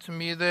happen to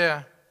me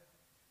there,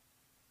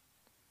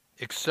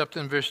 except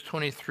in verse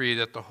 23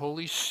 that the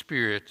Holy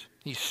Spirit,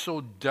 he's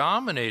so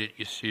dominated,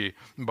 you see,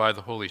 by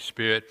the Holy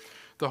Spirit.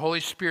 The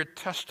Holy Spirit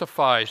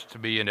testifies to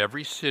me in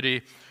every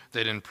city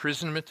that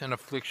imprisonment and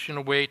affliction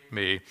await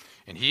me.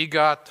 And he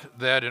got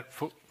that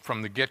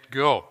from the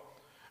get-go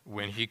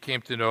when he came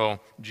to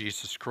know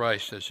Jesus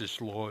Christ as his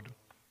Lord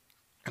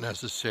and as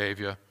his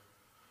Savior.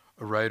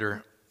 A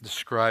writer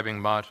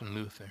describing Martin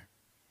Luther,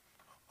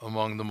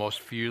 among the most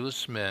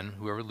fearless men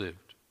who ever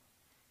lived,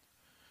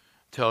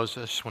 tells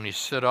us when he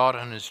set out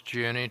on his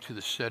journey to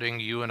the setting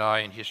you and I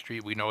in history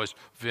we know as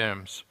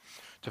Worms,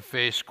 to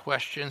face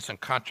questions and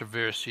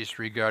controversies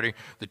regarding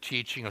the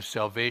teaching of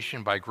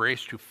salvation by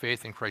grace through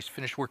faith in Christ's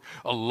finished work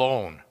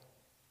alone.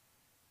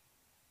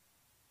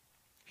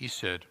 He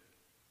said,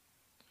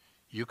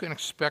 you can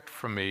expect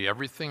from me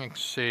everything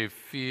save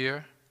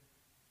fear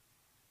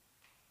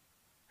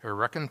or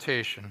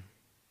recantation.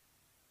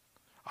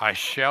 I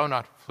shall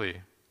not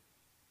flee,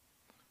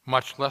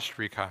 much less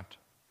recant.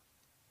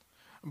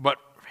 But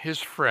his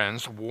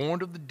friends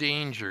warned of the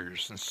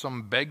dangers, and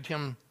some begged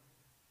him,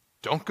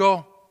 don't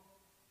go.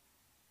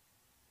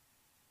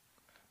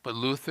 But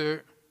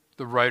Luther,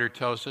 the writer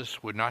tells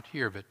us, would not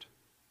hear of it.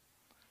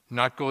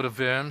 Not go to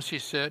Worms, he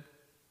said.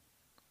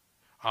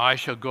 I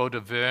shall go to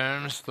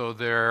Worms, though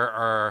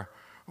there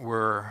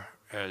were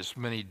as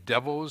many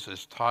devils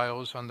as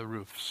tiles on the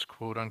roofs,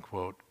 quote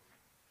unquote.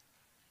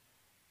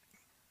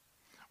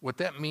 What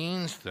that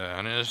means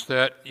then is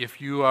that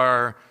if you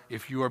are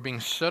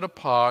being set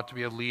apart to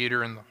be a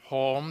leader in the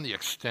home, the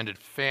extended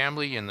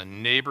family, in the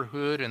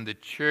neighborhood, in the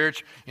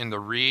church, in the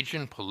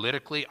region,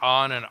 politically,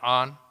 on and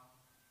on,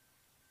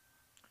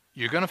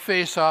 you're going to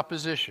face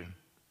opposition.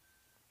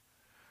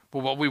 But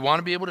what we want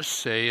to be able to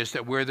say is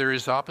that where there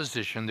is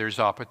opposition, there's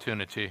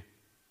opportunity.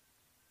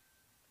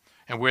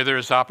 And where there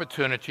is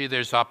opportunity,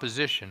 there's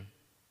opposition.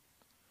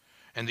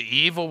 And the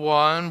evil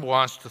one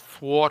wants to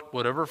thwart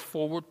whatever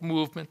forward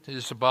movement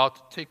is about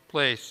to take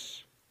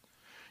place.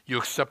 You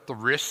accept the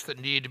risks that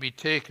need to be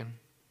taken.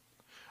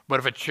 But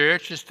if a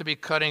church is to be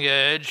cutting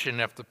edge, and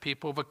if the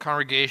people of a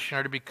congregation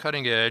are to be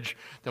cutting edge,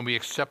 then we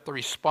accept the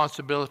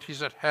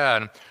responsibilities at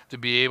hand to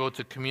be able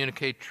to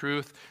communicate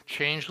truth,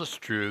 changeless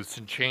truths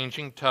in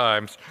changing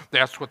times.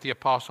 That's what the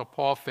Apostle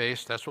Paul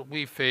faced. That's what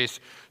we face.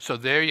 So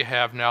there you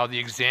have now the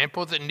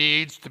example that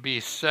needs to be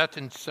set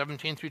in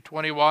 17 through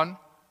 21.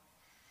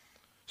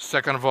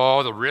 Second of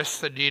all, the risks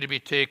that need to be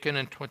taken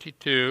in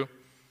 22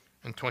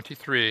 and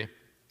 23.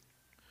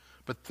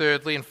 But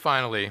thirdly and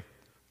finally,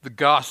 the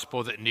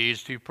gospel that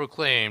needs to be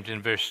proclaimed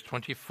in verse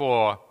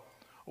 24.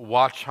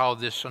 Watch how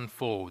this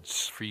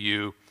unfolds for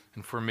you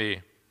and for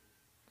me.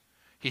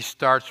 He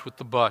starts with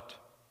the but.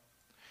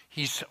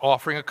 He's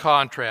offering a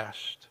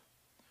contrast.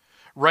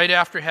 Right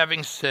after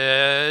having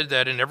said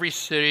that in every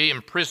city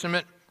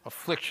imprisonment,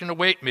 affliction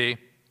await me,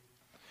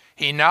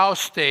 he now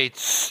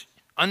states,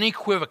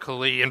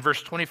 unequivocally in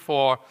verse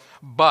 24,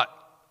 "But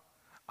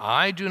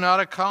I do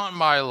not account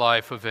my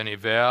life of any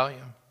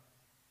value,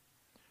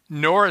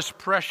 nor as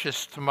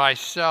precious to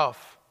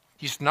myself."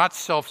 He's not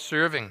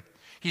self-serving.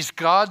 He's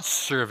God's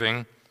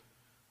serving.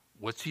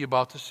 What's he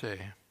about to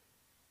say?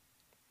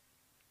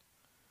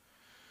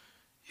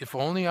 "If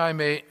only I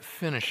may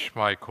finish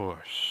my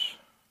course."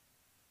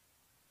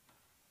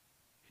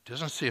 He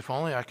doesn't say, if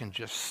only I can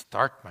just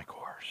start my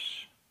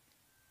course.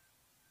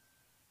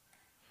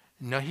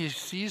 No, he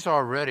sees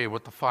already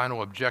what the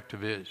final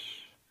objective is.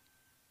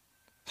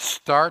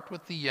 Start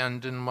with the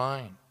end in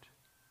mind.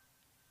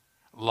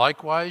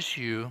 Likewise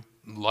you,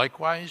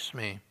 likewise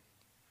me.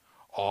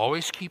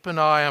 Always keep an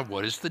eye on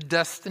what is the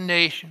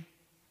destination.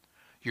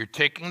 You're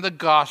taking the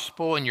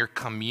gospel and you're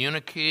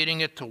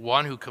communicating it to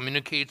one who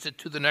communicates it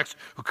to the next,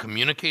 who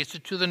communicates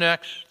it to the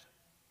next.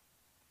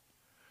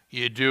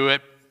 You do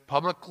it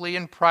publicly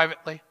and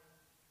privately.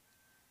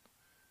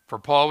 For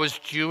Paul was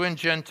Jew and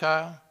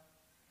Gentile.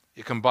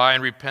 You combine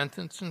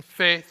repentance and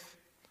faith.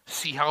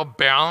 See how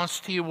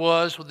balanced he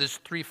was with his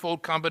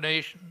threefold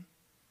combination.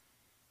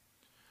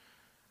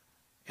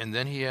 And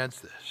then he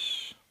adds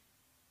this,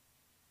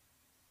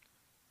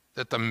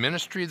 that the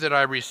ministry that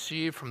I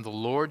received from the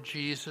Lord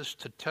Jesus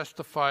to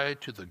testify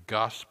to the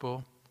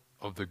gospel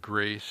of the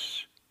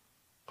grace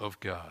of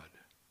God.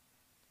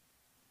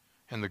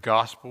 And the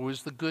gospel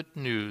is the good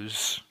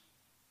news,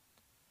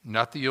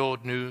 not the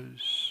old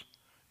news,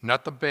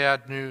 not the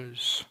bad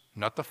news,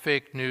 not the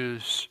fake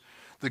news.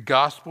 The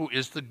gospel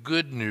is the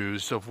good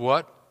news of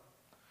what?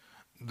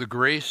 The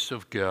grace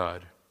of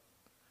God.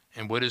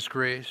 And what is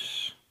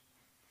grace?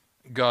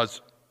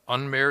 God's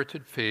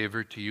unmerited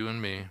favor to you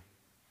and me,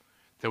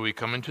 that we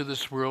come into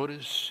this world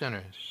as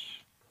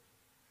sinners,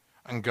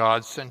 and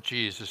God sent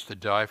Jesus to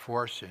die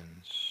for our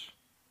sins.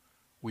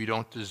 We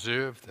don't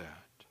deserve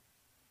that,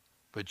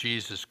 but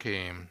Jesus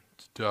came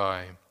to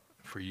die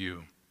for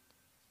you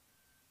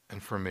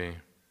and for me.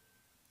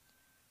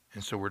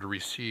 And so we're to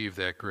receive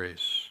that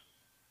grace.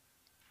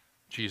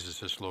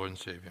 Jesus as Lord and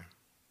Savior.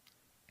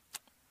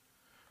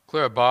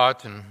 Clara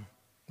Barton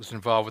was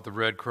involved with the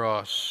Red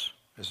Cross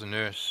as a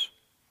nurse.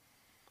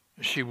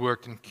 She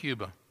worked in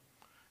Cuba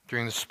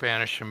during the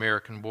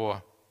Spanish-American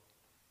War.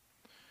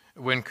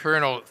 When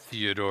Colonel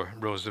Theodore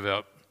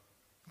Roosevelt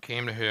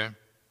came to her,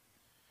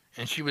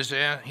 and he was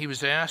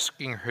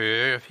asking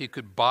her if he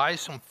could buy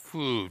some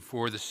food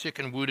for the sick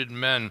and wounded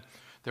men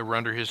that were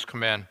under his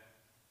command.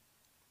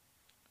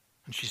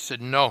 And she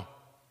said no,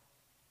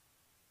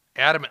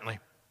 adamantly.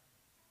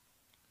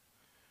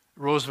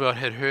 Roosevelt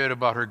had heard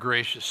about her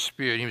gracious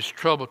spirit. He was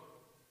troubled.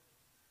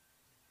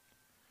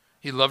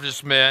 He loved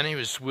his men. He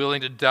was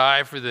willing to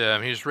die for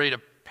them. He was ready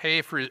to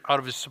pay for out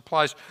of his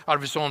supplies, out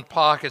of his own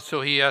pocket.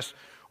 So he asked,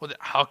 well,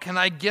 how can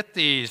I get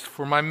these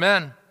for my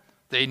men?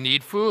 They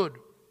need food.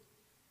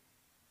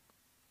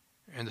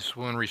 And this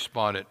woman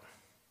responded,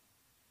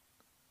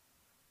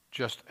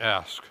 just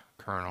ask,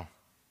 Colonel.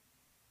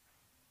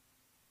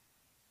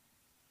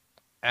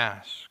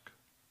 Ask.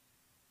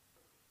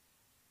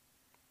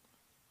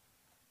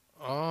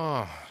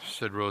 Oh,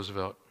 said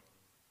Roosevelt.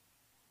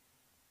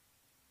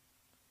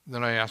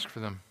 Then I asked for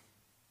them.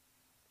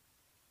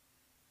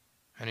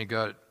 And he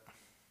got it.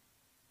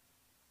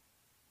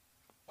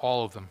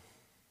 All of them.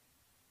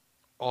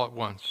 All at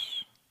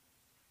once.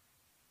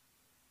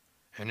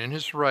 And in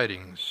his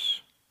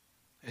writings,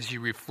 as he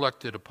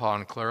reflected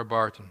upon Clara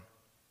Barton,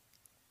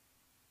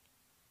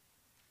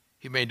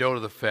 he made note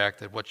of the fact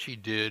that what she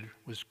did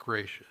was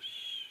gracious.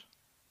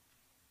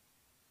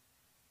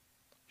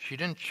 She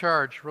didn't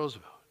charge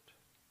Roosevelt.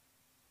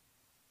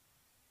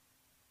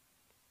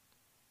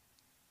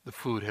 The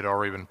food had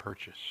already been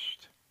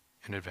purchased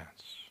in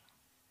advance.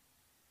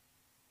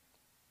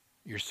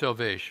 Your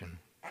salvation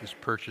is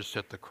purchased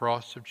at the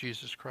cross of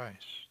Jesus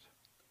Christ.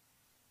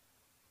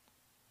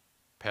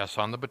 Pass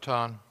on the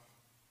baton.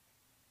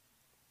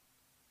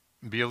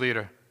 Be a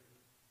leader.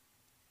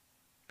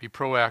 Be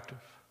proactive.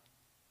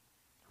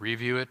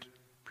 Review it,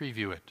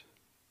 preview it.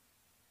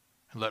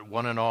 And let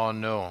one and all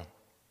know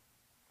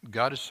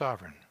God is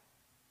sovereign.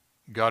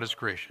 God is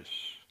gracious.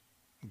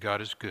 God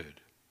is good.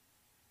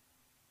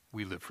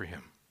 We live for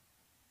him.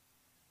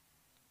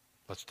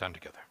 Let's stand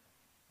together.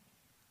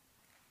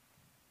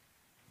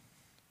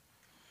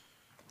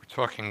 We're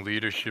talking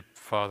leadership,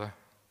 Father.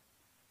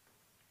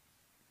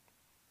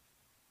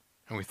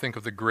 And we think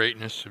of the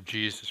greatness of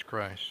Jesus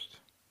Christ.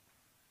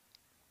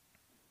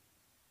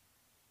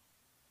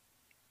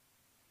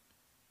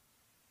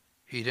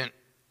 He didn't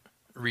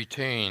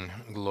retain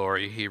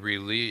glory. He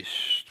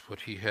released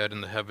what he had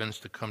in the heavens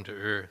to come to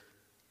earth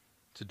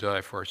to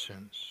die for our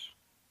sins.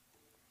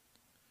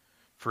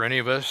 For any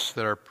of us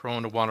that are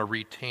prone to want to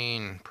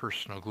retain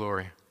personal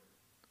glory,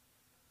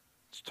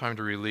 it's time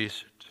to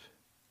release it.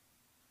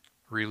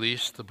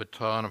 Release the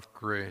baton of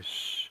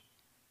grace,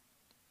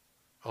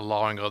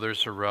 allowing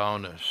others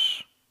around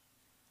us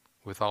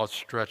with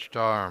outstretched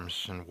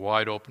arms and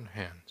wide open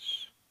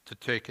hands to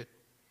take it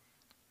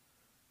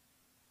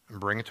and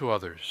bring it to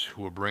others,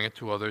 who will bring it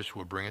to others, who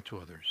will bring it to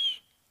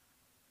others.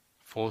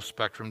 Full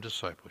spectrum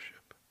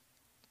discipleship.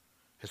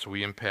 as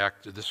we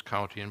impact this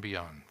county and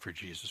beyond for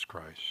Jesus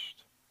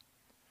Christ.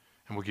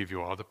 And we'll give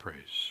you all the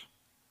praise.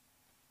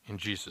 In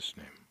Jesus'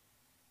 name,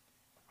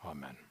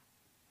 amen.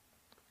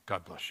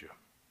 God bless you.